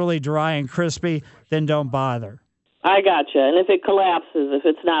feels really dry and crispy, then don't bother. I gotcha. And if it collapses, if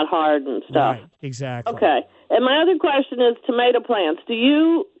it's not hard and stuff. Right, exactly. Okay. And my other question is tomato plants. Do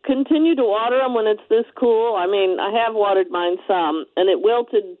you continue to water them when it's this cool? I mean, I have watered mine some, and it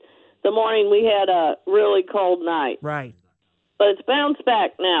wilted the morning we had a really cold night. Right. But it's bounced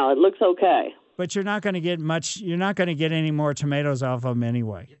back now. It looks okay. But you're not going to get you're not going to get any more tomatoes off of them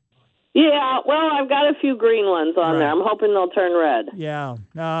anyway. Yeah, well, I've got a few green ones on there. I'm hoping they'll turn red. Yeah.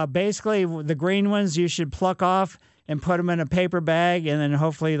 Basically, the green ones you should pluck off and put them in a paper bag, and then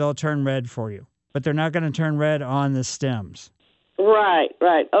hopefully they'll turn red for you. But they're not going to turn red on the stems. Right.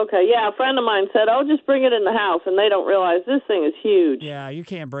 Okay, yeah, a friend of mine said, just bring it in the house, and they don't realize this thing is huge. Yeah, you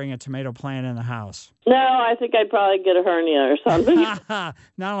can't bring a tomato plant in the house. No, I think I'd probably get a hernia or something.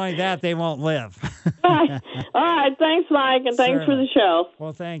 Not only that, they won't live. All right, thanks, Mike, and thanks for the show.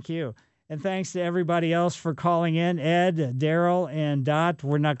 Well, thank you. And thanks to everybody else for calling in. Ed, Daryl, and Dot.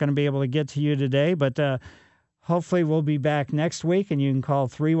 We're not going to be able to get to you today, but hopefully we'll be back next week, and you can call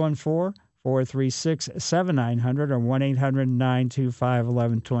 314-436-7900 or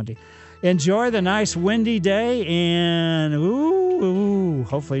 1-800-925-1120. Enjoy the nice windy day, and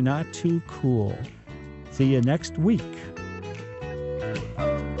hopefully not too cool. See you next week.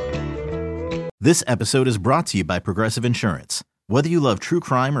 This episode is brought to you by Progressive Insurance. Whether you love true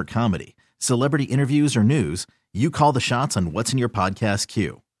crime or comedy, celebrity interviews or news, you call the shots on what's in your podcast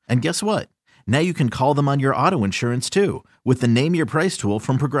queue. And guess what? Now you can call them on your auto insurance too with the Name Your Price tool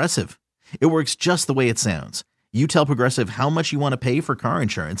from Progressive. It works just the way it sounds. You tell Progressive how much you want to pay for car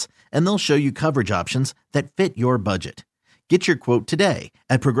insurance, and they'll show you coverage options that fit your budget. Get your quote today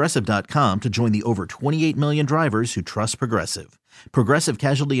at Progressive.com to join the over 28 million drivers who trust Progressive. Progressive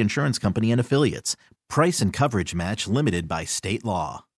Casualty Insurance Company and Affiliates. Price and coverage match limited by state law.